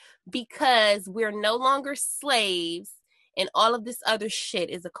 nothing, because we're no longer slaves and all of this other shit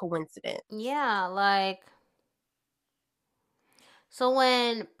is a coincidence. Yeah, like, so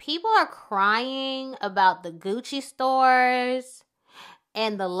when people are crying about the Gucci stores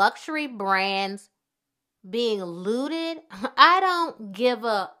and the luxury brands being looted, I don't give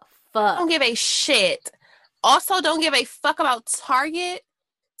a fuck. I don't give a shit. Also, don't give a fuck about Target.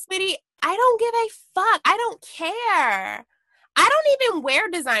 Sweetie, I don't give a fuck. I don't care. I don't even wear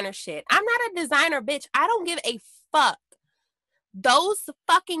designer shit. I'm not a designer, bitch. I don't give a fuck. Those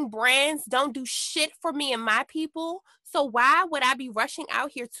fucking brands don't do shit for me and my people. So why would I be rushing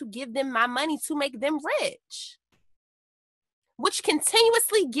out here to give them my money to make them rich? Which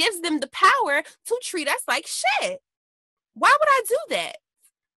continuously gives them the power to treat us like shit. Why would I do that?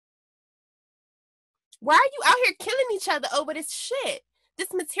 Why are you out here killing each other over this shit?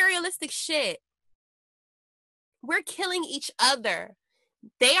 This materialistic shit. We're killing each other.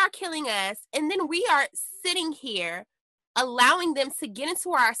 They are killing us. And then we are sitting here allowing them to get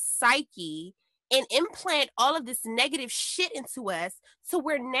into our psyche and implant all of this negative shit into us. So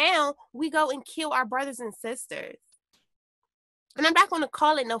where now we go and kill our brothers and sisters. And I'm not going to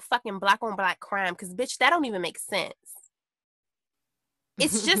call it no fucking black on black crime because, bitch, that don't even make sense.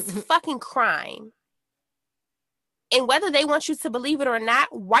 It's just fucking crime. And whether they want you to believe it or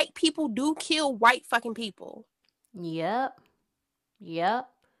not, white people do kill white fucking people. Yep.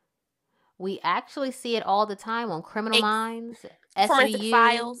 We actually see it all the time on Criminal Minds, Forensic SVU.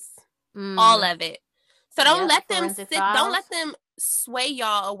 Files, all of it. So don't let them Files. don't let them sway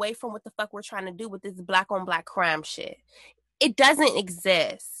y'all away from what the fuck we're trying to do with this black on black crime shit. It doesn't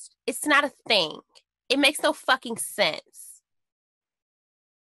exist. It's not a thing. It makes no fucking sense.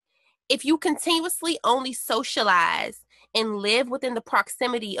 If you continuously only socialize and live within the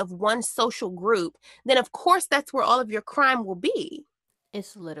proximity of one social group, then of course that's where all of your crime will be.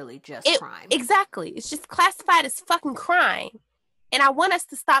 It's literally just crime. Exactly. It's just classified as fucking crime. And I want us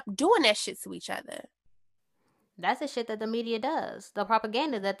to stop doing that shit to each other. That's the shit that the media does. The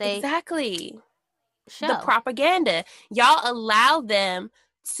propaganda that they exactly show. The propaganda. Y'all allow them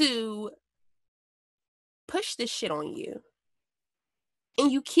to push this shit on you. And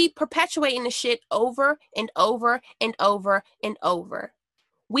you keep perpetuating the shit over and over and over and over.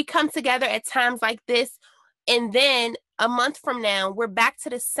 We come together at times like this, and then a month from now, we're back to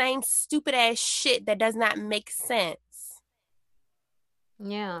the same stupid ass shit that does not make sense.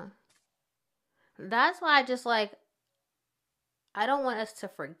 Yeah. That's why I just like, I don't want us to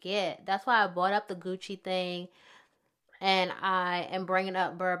forget. That's why I brought up the Gucci thing, and I am bringing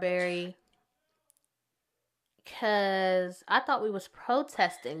up Burberry. Because I thought we was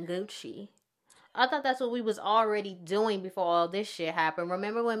protesting Gucci. I thought that's what we was already doing before all this shit happened.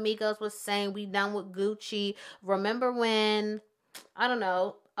 Remember when Migos was saying we done with Gucci? Remember when, I don't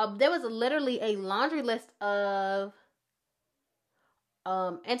know, there was literally a laundry list of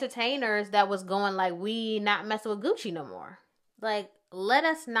entertainers that was going like, we not messing with Gucci no more. Like, let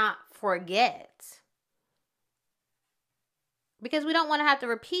us not forget. Because we don't want to have to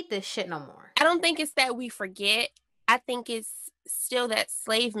repeat this shit no more. I don't think it's that we forget. I think it's still that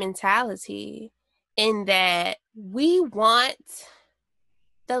slave mentality in that we want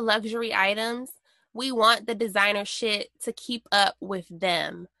the luxury items. We want the designer shit to keep up with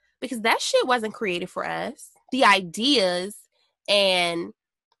them because that shit wasn't created for us. The ideas and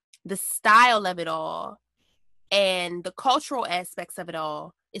the style of it all and the cultural aspects of it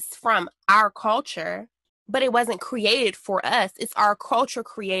all is from our culture, but it wasn't created for us. It's our culture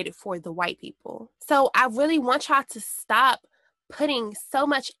created for the white people. So I really want y'all to stop putting so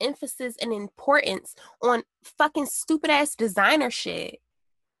much emphasis and importance on fucking stupid ass designer shit.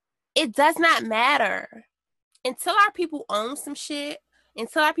 It does not matter. Until our people own some shit,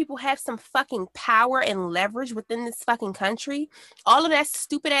 until our people have some fucking power and leverage within this fucking country, all of that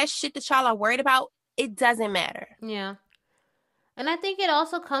stupid ass shit that y'all are worried about, it doesn't matter. Yeah. And I think it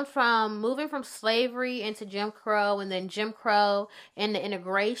also comes from moving from slavery into Jim Crow and then Jim Crow and the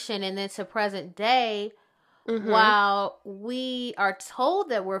integration and then to present day. While we are told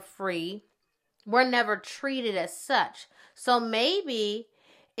that we're free, we're never treated as such. So maybe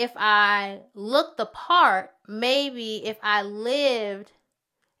if I looked the part, maybe if I lived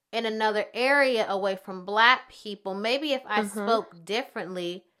in another area away from black people, maybe if I spoke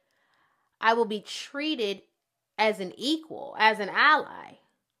differently, I will be treated as an equal, as an ally.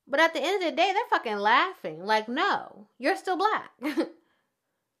 But at the end of the day, they're fucking laughing. Like, no, you're still black.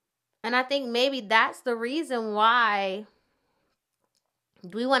 And I think maybe that's the reason why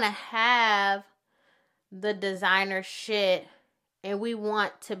we want to have the designer shit and we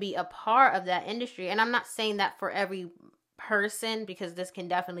want to be a part of that industry. And I'm not saying that for every person because this can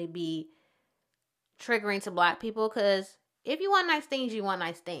definitely be triggering to black people because if you want nice things, you want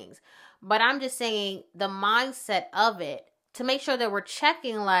nice things. But I'm just saying the mindset of it to make sure that we're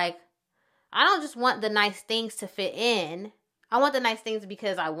checking like, I don't just want the nice things to fit in. I want the nice things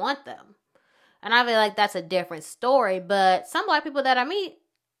because I want them. And I feel like that's a different story. But some black people that I meet,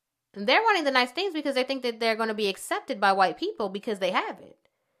 they're wanting the nice things because they think that they're going to be accepted by white people because they have it.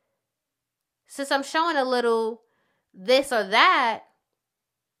 Since I'm showing a little this or that,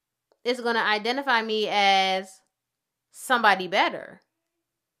 it's going to identify me as somebody better.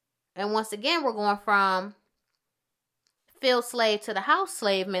 And once again, we're going from field slave to the house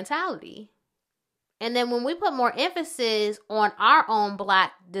slave mentality. And then when we put more emphasis on our own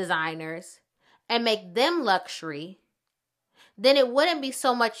black designers and make them luxury, then it wouldn't be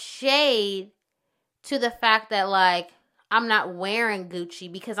so much shade to the fact that, like, I'm not wearing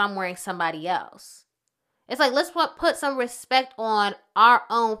Gucci because I'm wearing somebody else. It's like, let's put some respect on our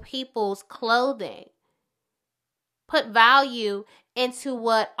own people's clothing. Put value into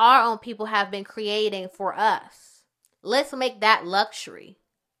what our own people have been creating for us. Let's make that luxury.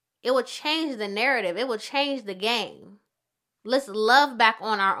 It will change the narrative. It will change the game. Let's love back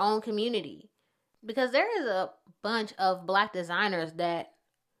on our own community. Because there is a bunch of black designers that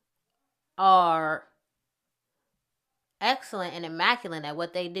are excellent and immaculate at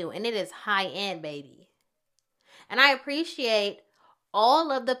what they do. And it is high end, baby. And I appreciate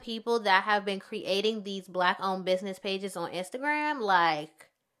all of the people that have been creating these black owned business pages on Instagram. Like,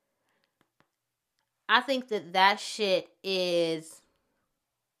 I think that shit is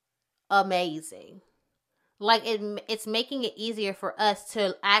amazing. Like, it's making it easier for us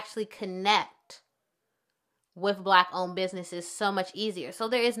to actually connect with black owned businesses so much easier. So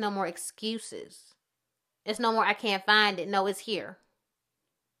there is no more excuses. It's no more I can't find it. No, it's here.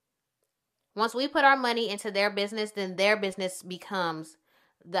 Once we put our money into their business, then their business becomes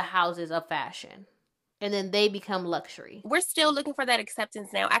the houses of fashion. And then they become luxury. We're still looking for that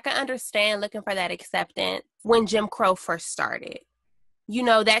acceptance now. I can understand looking for that acceptance when Jim Crow first started. You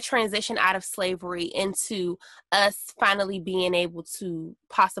know, that transition out of slavery into us finally being able to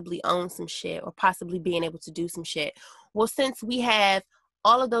possibly own some shit or possibly being able to do some shit. Well, since we have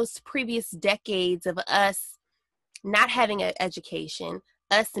all of those previous decades of us not having an education,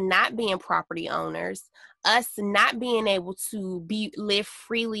 us not being property owners, us not being able to live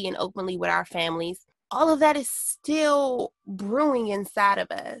freely and openly with our families, all of that is still brewing inside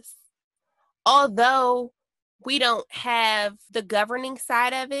of us. Although we don't have the governing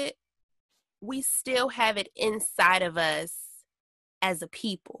side of it, we still have it inside of us as a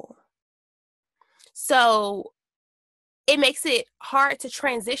people. So it makes it hard to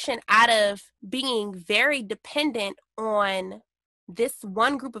transition out of being very dependent on this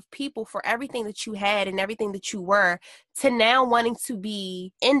one group of people for everything that you had and everything that you were to now wanting to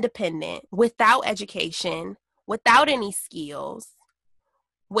be independent without education, without any skills,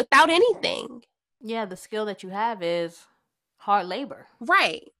 without anything. Yeah, the skill that you have is hard labor.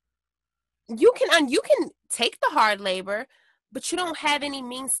 Right. You can take the hard labor, but you don't have any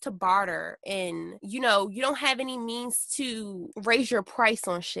means to barter, and you don't have any means to raise your price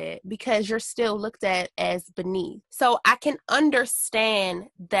on shit because you're still looked at as beneath. So I can understand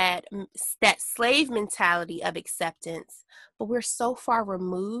that slave mentality of acceptance, but we're so far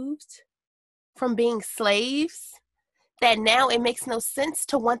removed from being slaves that now it makes no sense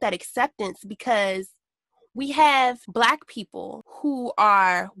to want that acceptance, because we have Black people who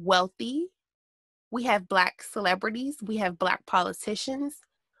are wealthy. We have Black celebrities. We have Black politicians.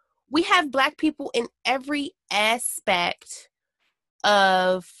 We have Black people in every aspect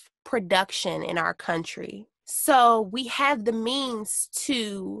of production in our country. So we have the means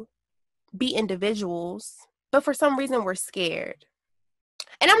to be individuals, but for some reason we're scared.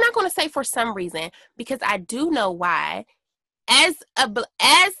 And I'm not going to say for some reason, because I do know why. As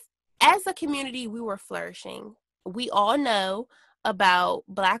a community, we were flourishing. We all know about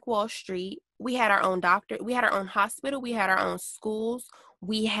Black Wall Street. We had our own doctor. We had our own hospital. We had our own schools.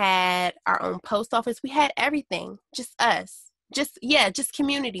 We had our own post office. We had everything. Just us. Just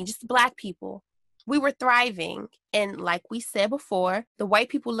community. Just Black people. We were thriving. And like we said before, the white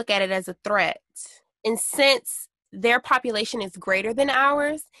people look at it as a threat. And since their population is greater than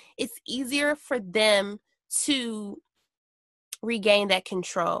ours, it's easier for them to regain that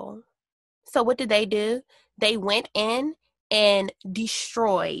control. So what did they do? They went in and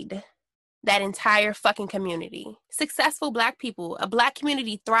destroyed that entire fucking community. Successful Black people, a Black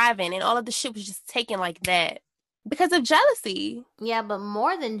community thriving, and all of the shit was just taken like that because of jealousy. Yeah, but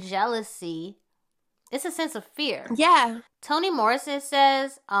more than jealousy, it's a sense of fear. Yeah. Toni Morrison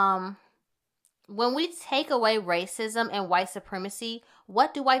says, when we take away racism and white supremacy,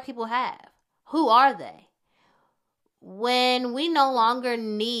 what do white people have? Who are they? When we no longer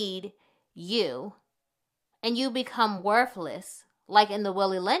need you and you become worthless, like in the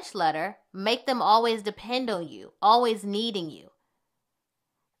Willie Lynch letter, make them always depend on you, always needing you.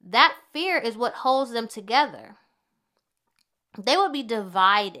 That fear is what holds them together. They would be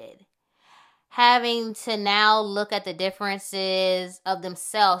divided, having to now look at the differences of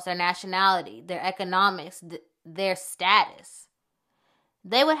themselves, their nationality, their economics, their status.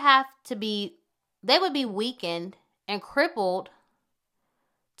 They would be weakened and crippled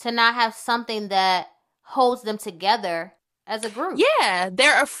to not have something that holds them together as a group. Yeah,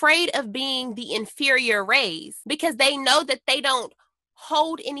 they're afraid of being the inferior race because they know that they don't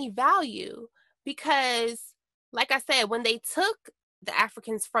hold any value. Because, like I said, when they took the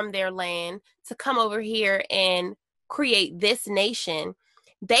Africans from their land to come over here and create this nation,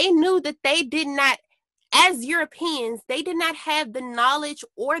 they knew that they did not, as Europeans, they did not have the knowledge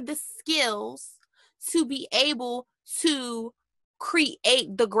or the skills to be able to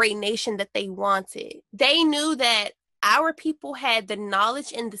create the great nation that they wanted. They knew that our people had the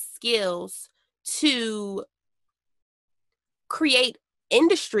knowledge and the skills to create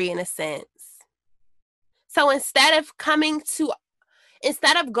industry in a sense. So instead of going to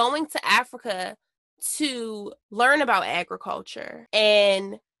Africa to learn about agriculture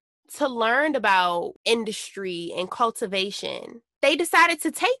and to learn about industry and cultivation, they decided to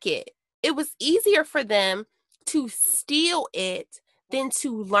take it. It was easier for them to steal it than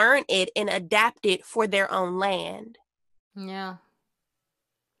to learn it and adapt it for their own land. Yeah.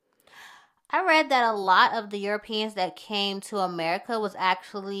 I read that a lot of the Europeans that came to America was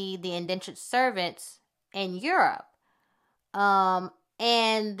actually the indentured servants in Europe.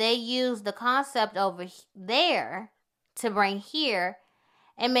 And they used the concept over there to bring here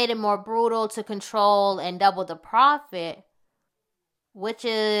and made it more brutal to control and double the profit, which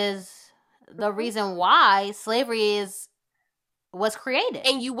is the reason why slavery was created.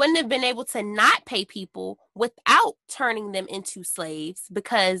 And you wouldn't have been able to not pay people without turning them into slaves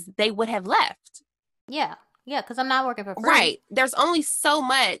because they would have left. Yeah, because I'm not working for free. Right. There's only so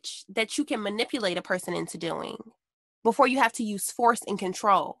much that you can manipulate a person into doing before you have to use force and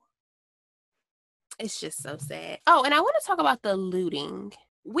control. It's just so sad. Oh, and I want to talk about the looting.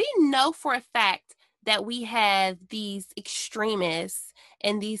 We know for a fact that we have these extremists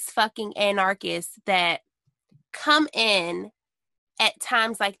and these fucking anarchists that come in at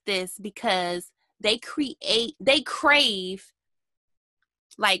times like this because they crave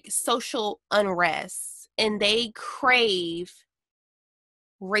like social unrest and they crave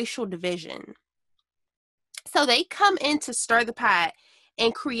racial division. So they come in to stir the pot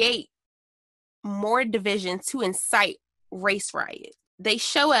and create more division to incite race riots. They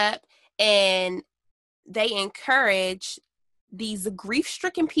show up and they encourage these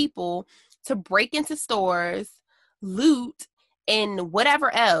grief-stricken people to break into stores, loot, and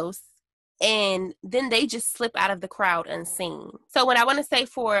whatever else, and then they just slip out of the crowd unseen. So what I want to say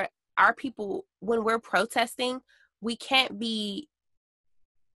for our people, when we're protesting, we can't be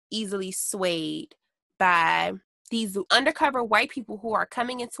easily swayed by these undercover white people who are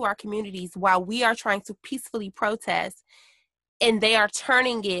coming into our communities while we are trying to peacefully protest, and they are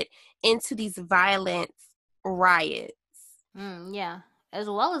turning it into these violent riots. Yeah, as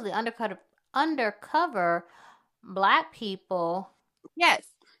well as the undercover Black people. Yes.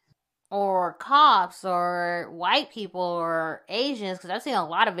 Or cops or white people or Asians, because I've seen a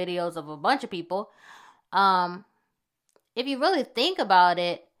lot of videos of a bunch of people. If you really think about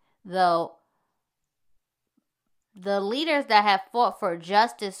it, though, the leaders that have fought for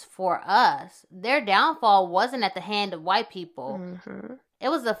justice for us, their downfall wasn't at the hand of white people. Mm-hmm. It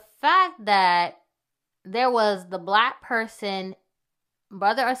was the fact that there was the Black person,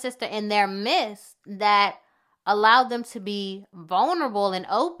 brother or sister in their midst that allowed them to be vulnerable and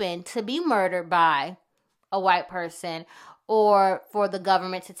open to be murdered by a white person, or for the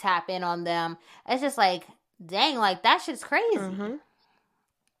government to tap in on them. It's just like, dang, like, that shit's crazy. Mm-hmm.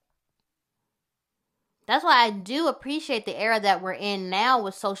 That's why I do appreciate the era that we're in now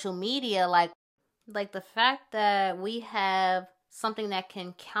with social media. Like the fact that we have something that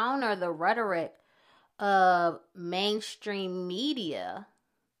can counter the rhetoric of mainstream media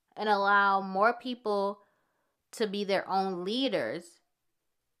and allow more people to be their own leaders,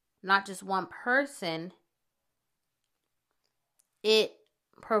 not just one person. It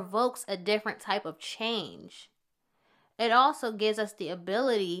provokes a different type of change. It also gives us the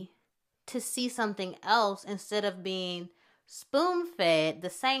ability to see something else instead of being spoon-fed the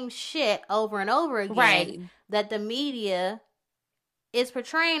same shit over and over again, right, that the media is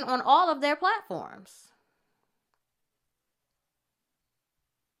portraying on all of their platforms.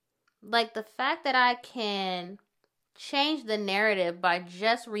 Like, the fact that I can change the narrative by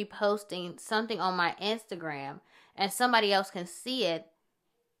just reposting something on my Instagram and somebody else can see it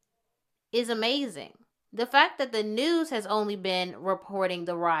is amazing. The fact that the news has only been reporting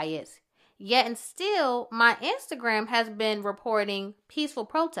the riots, yet and still my Instagram has been reporting peaceful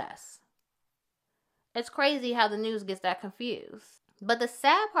protests. It's crazy how the news gets that confused. But the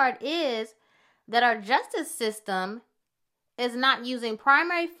sad part is that our justice system is not using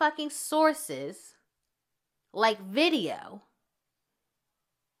primary fucking sources like video,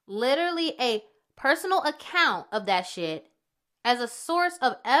 literally a personal account of that shit, as a source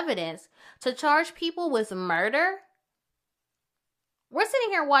of evidence to charge people with murder. We're sitting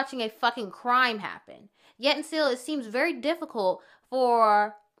here watching a fucking crime happen, yet and still it seems very difficult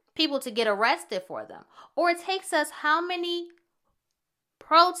for people to get arrested for them. Or it takes us how many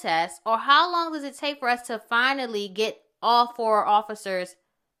protests, or how long does it take for us to finally get all 4 officers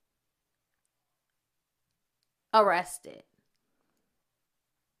arrested?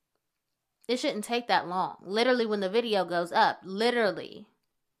 It shouldn't take that long. Literally, when the video goes up, literally,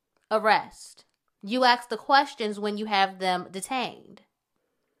 arrest. You ask the questions when you have them detained.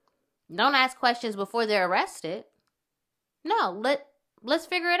 Don't ask questions before they're arrested. No, let's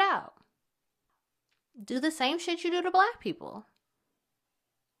figure it out. Do the same shit you do to Black people.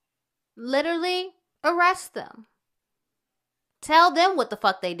 Literally, arrest them. Tell them what the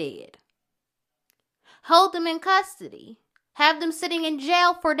fuck they did. Hold them in custody. Have them sitting in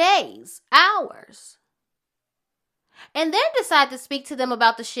jail for days, hours. And then decide to speak to them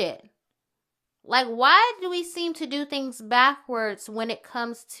about the shit. Like, why do we seem to do things backwards when it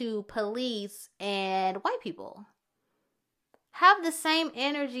comes to police and white people? Have the same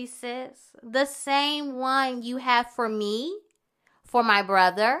energy, sis. The same one you have for me, for my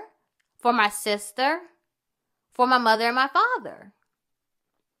brother, for my sister, for my mother and my father.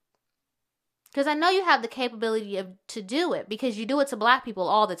 Because I know you have the capability to do it, because you do it to Black people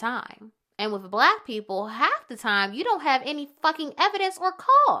all the time. And with Black people, half the time, you don't have any fucking evidence or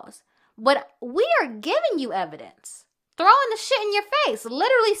cause. But we are giving you evidence. Throwing the shit in your face.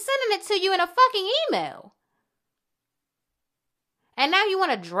 Literally sending it to you in a fucking email. And now you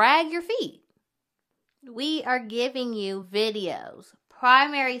want to drag your feet. We are giving you videos.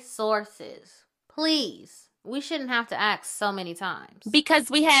 Primary sources. Please. We shouldn't have to ask so many times. Because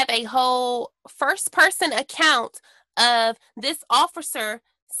we have a whole first-person account of this officer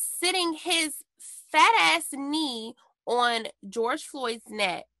sitting his fat-ass knee on George Floyd's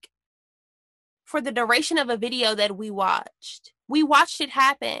neck for the duration of a video that we watched. We watched it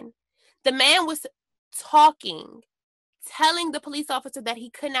happen. The man was talking, telling the police officer that he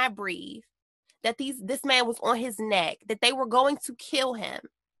could not breathe, that this man was on his neck, that they were going to kill him.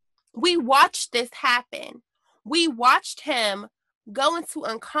 We watched this happen. We watched him go into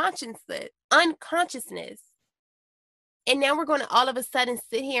unconsciousness. And now we're going to all of a sudden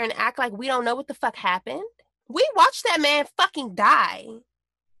sit here and act like we don't know what the fuck happened. We watched that man fucking die.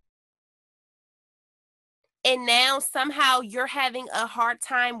 And now somehow you're having a hard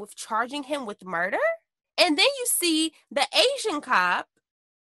time with charging him with murder? And then you see the Asian cop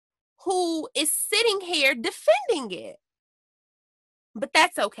who is sitting here defending it. But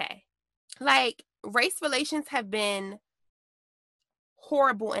that's okay. Like, race relations have been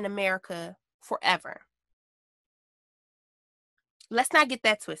horrible in America forever. Let's not get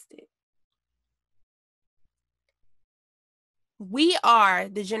that twisted. We are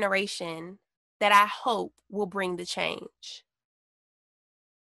the generation that I hope will bring the change.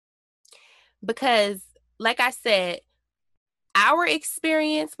 Because, like I said, our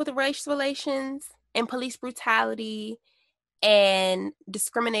experience with race relations and police brutality and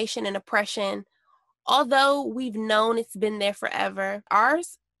discrimination and oppression, although we've known it's been there forever,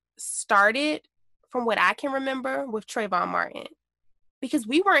 ours started, from what I can remember, with Trayvon Martin. Because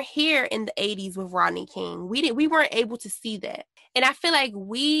we weren't here in the 80s with Rodney King. We weren't able to see that. And I feel like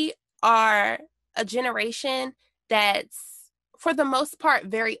we are a generation that's, for the most part,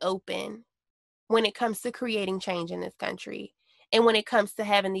 very open when it comes to creating change in this country. And when it comes to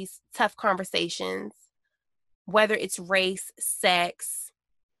having these tough conversations, whether it's race, sex,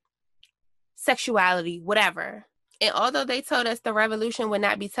 sexuality, whatever. And although they told us the revolution would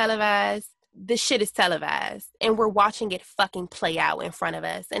not be televised, this shit is televised. And we're watching it fucking play out in front of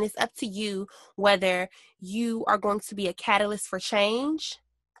us. And it's up to you whether you are going to be a catalyst for change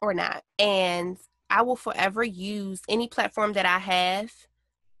or not. And I will forever use any platform that I have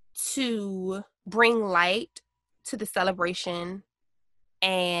to bring light to the celebration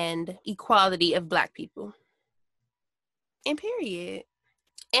and equality of Black people. And period.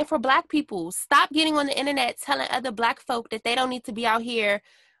 And for Black people, stop getting on the internet telling other Black folk that they don't need to be out here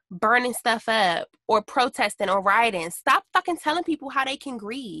burning stuff up or protesting or rioting. Stop fucking telling people how they can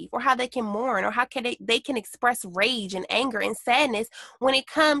grieve or how they can mourn or how can they can express rage and anger and sadness when it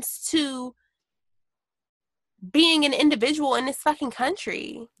comes to being an individual in this fucking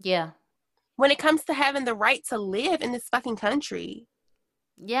country. Yeah. When it comes to having the right to live in this fucking country.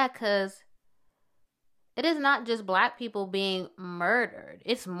 Yeah, because it is not just Black people being murdered.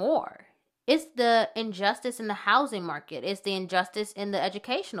 It's more. It's the injustice in the housing market. It's the injustice in the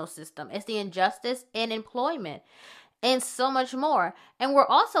educational system. It's the injustice in employment and so much more. And we're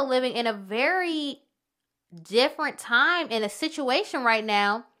also living in a very different time, in a situation right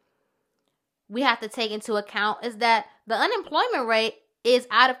now we have to take into account is that the unemployment rate is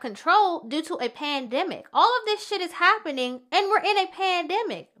out of control due to a pandemic. All of this shit is happening and we're in a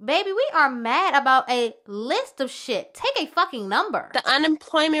pandemic. Baby, we are mad about a list of shit. Take a fucking number. The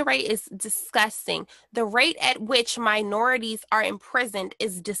unemployment rate is disgusting. The rate at which minorities are imprisoned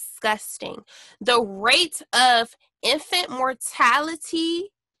is disgusting. The rate of infant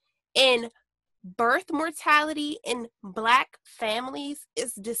mortality and birth mortality in Black families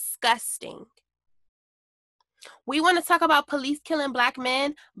is disgusting. We want to talk about police killing Black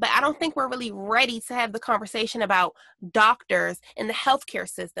men, but I don't think we're really ready to have the conversation about doctors and the healthcare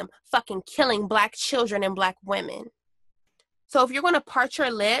system fucking killing Black children and Black women. So if you're going to part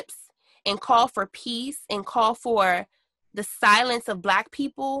your lips and call for peace and call for the silence of Black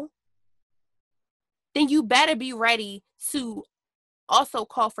people, then you better be ready to also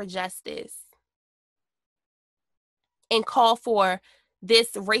call for justice and call for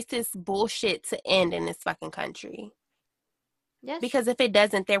this racist bullshit to end in this fucking country. Yes. Because if it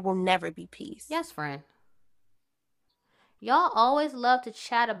doesn't, there will never be peace. Yes, friend. Y'all always love to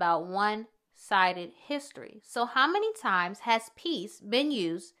chat about one-sided history. So how many times has peace been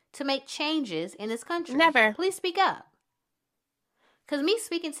used to make changes in this country? Never. Please speak up. Because me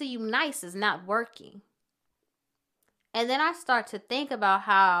speaking to you nice is not working. And then I start to think about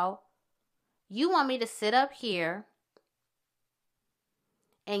how you want me to sit up here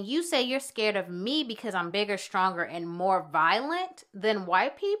and you say you're scared of me because I'm bigger, stronger, and more violent than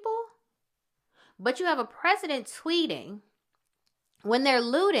white people? But you have a president tweeting, when they're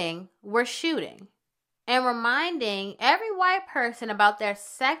looting, we're shooting. And reminding every white person about their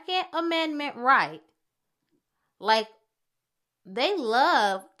Second Amendment right. Like, they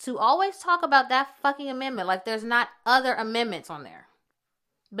love to always talk about that fucking amendment like there's not other amendments on there.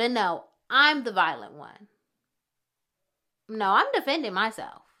 But no, I'm the violent one. No, I'm defending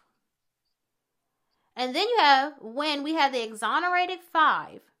myself. And then you have, when we had the exonerated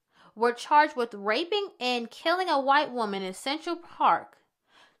 5 were charged with raping and killing a white woman in Central Park,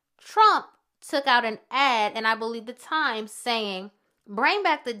 Trump took out an ad, and I believe the Times, saying, bring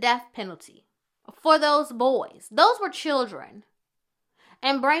back the death penalty for those boys. Those were children.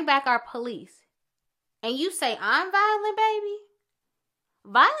 And bring back our police. and you say I'm violent, baby,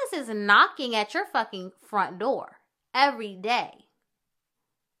 violence is knocking at your fucking front door every day.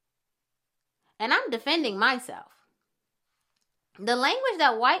 And I'm defending myself. The language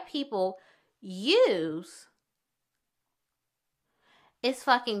that white people use is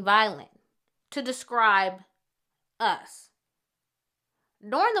fucking violent to describe us.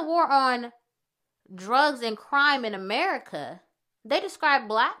 During the war on drugs and crime in America, they described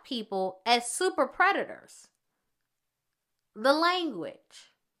black people as super predators. The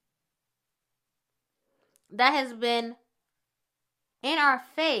language that has been in our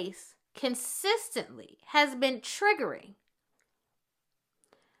face consistently has been triggering.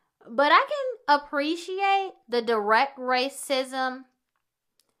 But I can appreciate the direct racism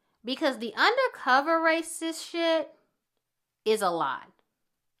because the undercover racist shit is a lot.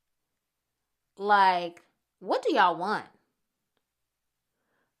 Like, what do y'all want?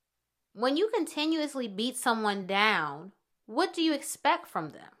 When you continuously beat someone down, what do you expect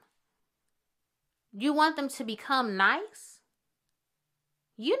from them? You want them to become nice?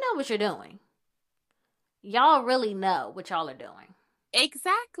 You know what you're doing. Y'all really know what y'all are doing.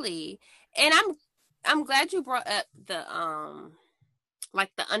 Exactly. And I'm glad you brought up the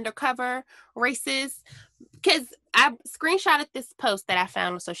like the undercover races, because I screenshotted this post that I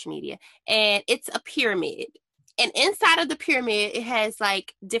found on social media, and it's a pyramid. And inside of the pyramid, it has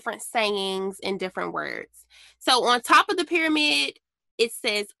like different sayings and different words. So on top of the pyramid, it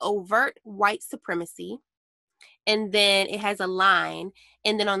says overt white supremacy. And then it has a line.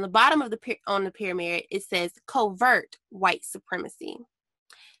 And then on the bottom of the pyramid, it says covert white supremacy.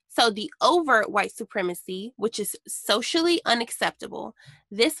 So the overt white supremacy, which is socially unacceptable,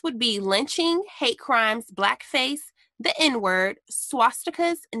 this would be lynching, hate crimes, blackface, the N-word,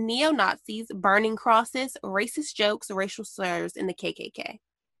 swastikas, neo-Nazis, burning crosses, racist jokes, racial slurs, and the KKK.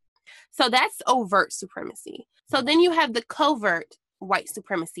 So that's overt supremacy. So then you have the covert white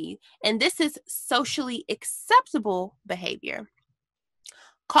supremacy, and this is socially acceptable behavior.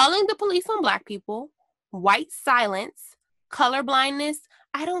 Calling the police on black people, white silence, color blindness,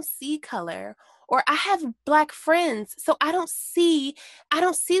 I don't see color, or I have black friends, so I don't see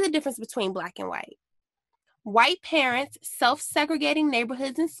the difference between black and white. White parents self-segregating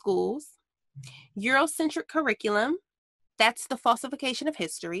neighborhoods and schools, Eurocentric curriculum, that's the falsification of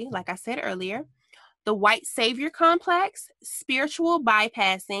history, like I said earlier, the white savior complex, spiritual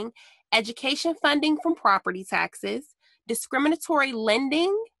bypassing, education funding from property taxes, discriminatory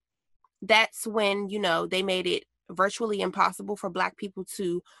lending, that's when, they made it virtually impossible for black people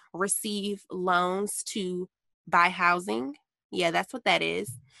to receive loans to buy housing. Yeah, that's what that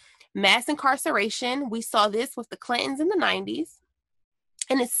is. Mass incarceration. We saw this with the Clintons in the 90s,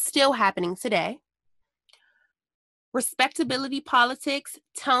 and it's still happening today. Respectability politics,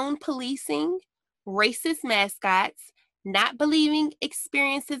 tone policing, racist mascots, not believing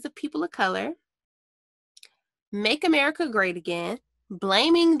experiences of people of color, make America great again,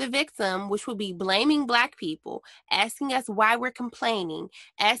 blaming the victim, which would be blaming black people, asking us why we're complaining,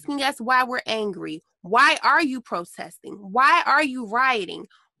 asking us why we're angry. Why are you protesting? Why are you rioting?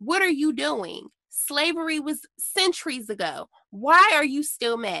 What are you doing? Slavery was centuries ago. Why are you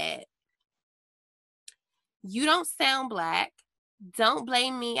still mad? You don't sound black. Don't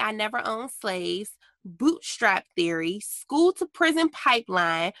blame me. I never owned slaves. Bootstrap theory, school to prison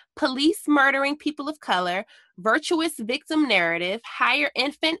pipeline, police murdering people of color, virtuous victim narrative, higher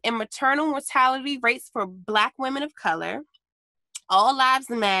infant and maternal mortality rates for black women of color, all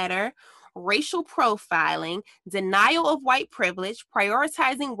lives matter, racial profiling, denial of white privilege,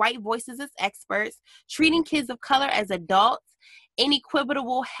 prioritizing white voices as experts, treating kids of color as adults,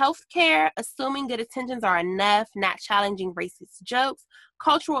 inequitable health care, assuming good intentions are enough, not challenging racist jokes,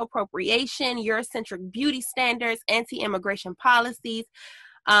 cultural appropriation, Eurocentric beauty standards, anti-immigration policies,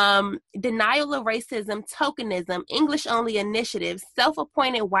 denial of racism, tokenism, English-only initiatives,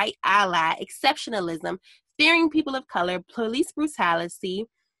 self-appointed white ally, exceptionalism, fearing people of color, police brutality,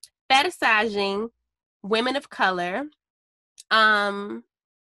 fetishizing women of color,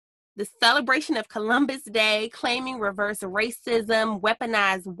 the celebration of Columbus Day, claiming reverse racism,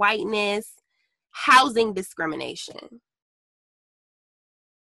 weaponized whiteness, housing discrimination.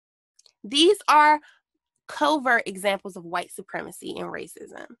 These are covert examples of white supremacy and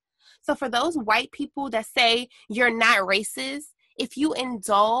racism. So for those white people that say you're not racist, if you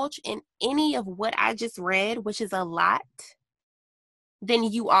indulge in any of what I just read, which is a lot, then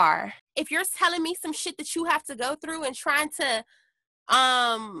you are. If you're telling me some shit that you have to go through and trying to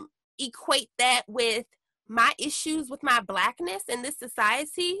equate that with my issues with my blackness in this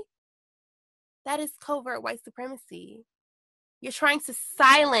society, that is covert white supremacy. You're trying to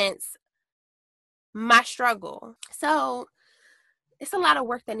silence my struggle. So it's a lot of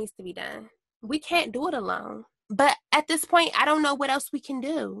work that needs to be done. We can't do it alone. But at this point, I don't know what else we can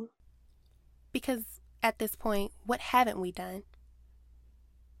do. Because at this point, what haven't we done?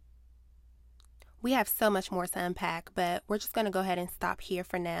 We have so much more to unpack, but we're just going to go ahead and stop here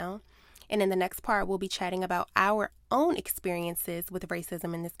for now. And in the next part, we'll be chatting about our own experiences with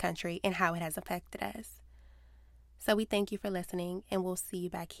racism in this country and how it has affected us. So we thank you for listening, and we'll see you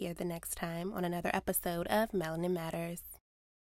back here the next time on another episode of Melanin Matters.